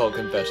here on Occult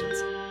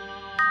Confessions.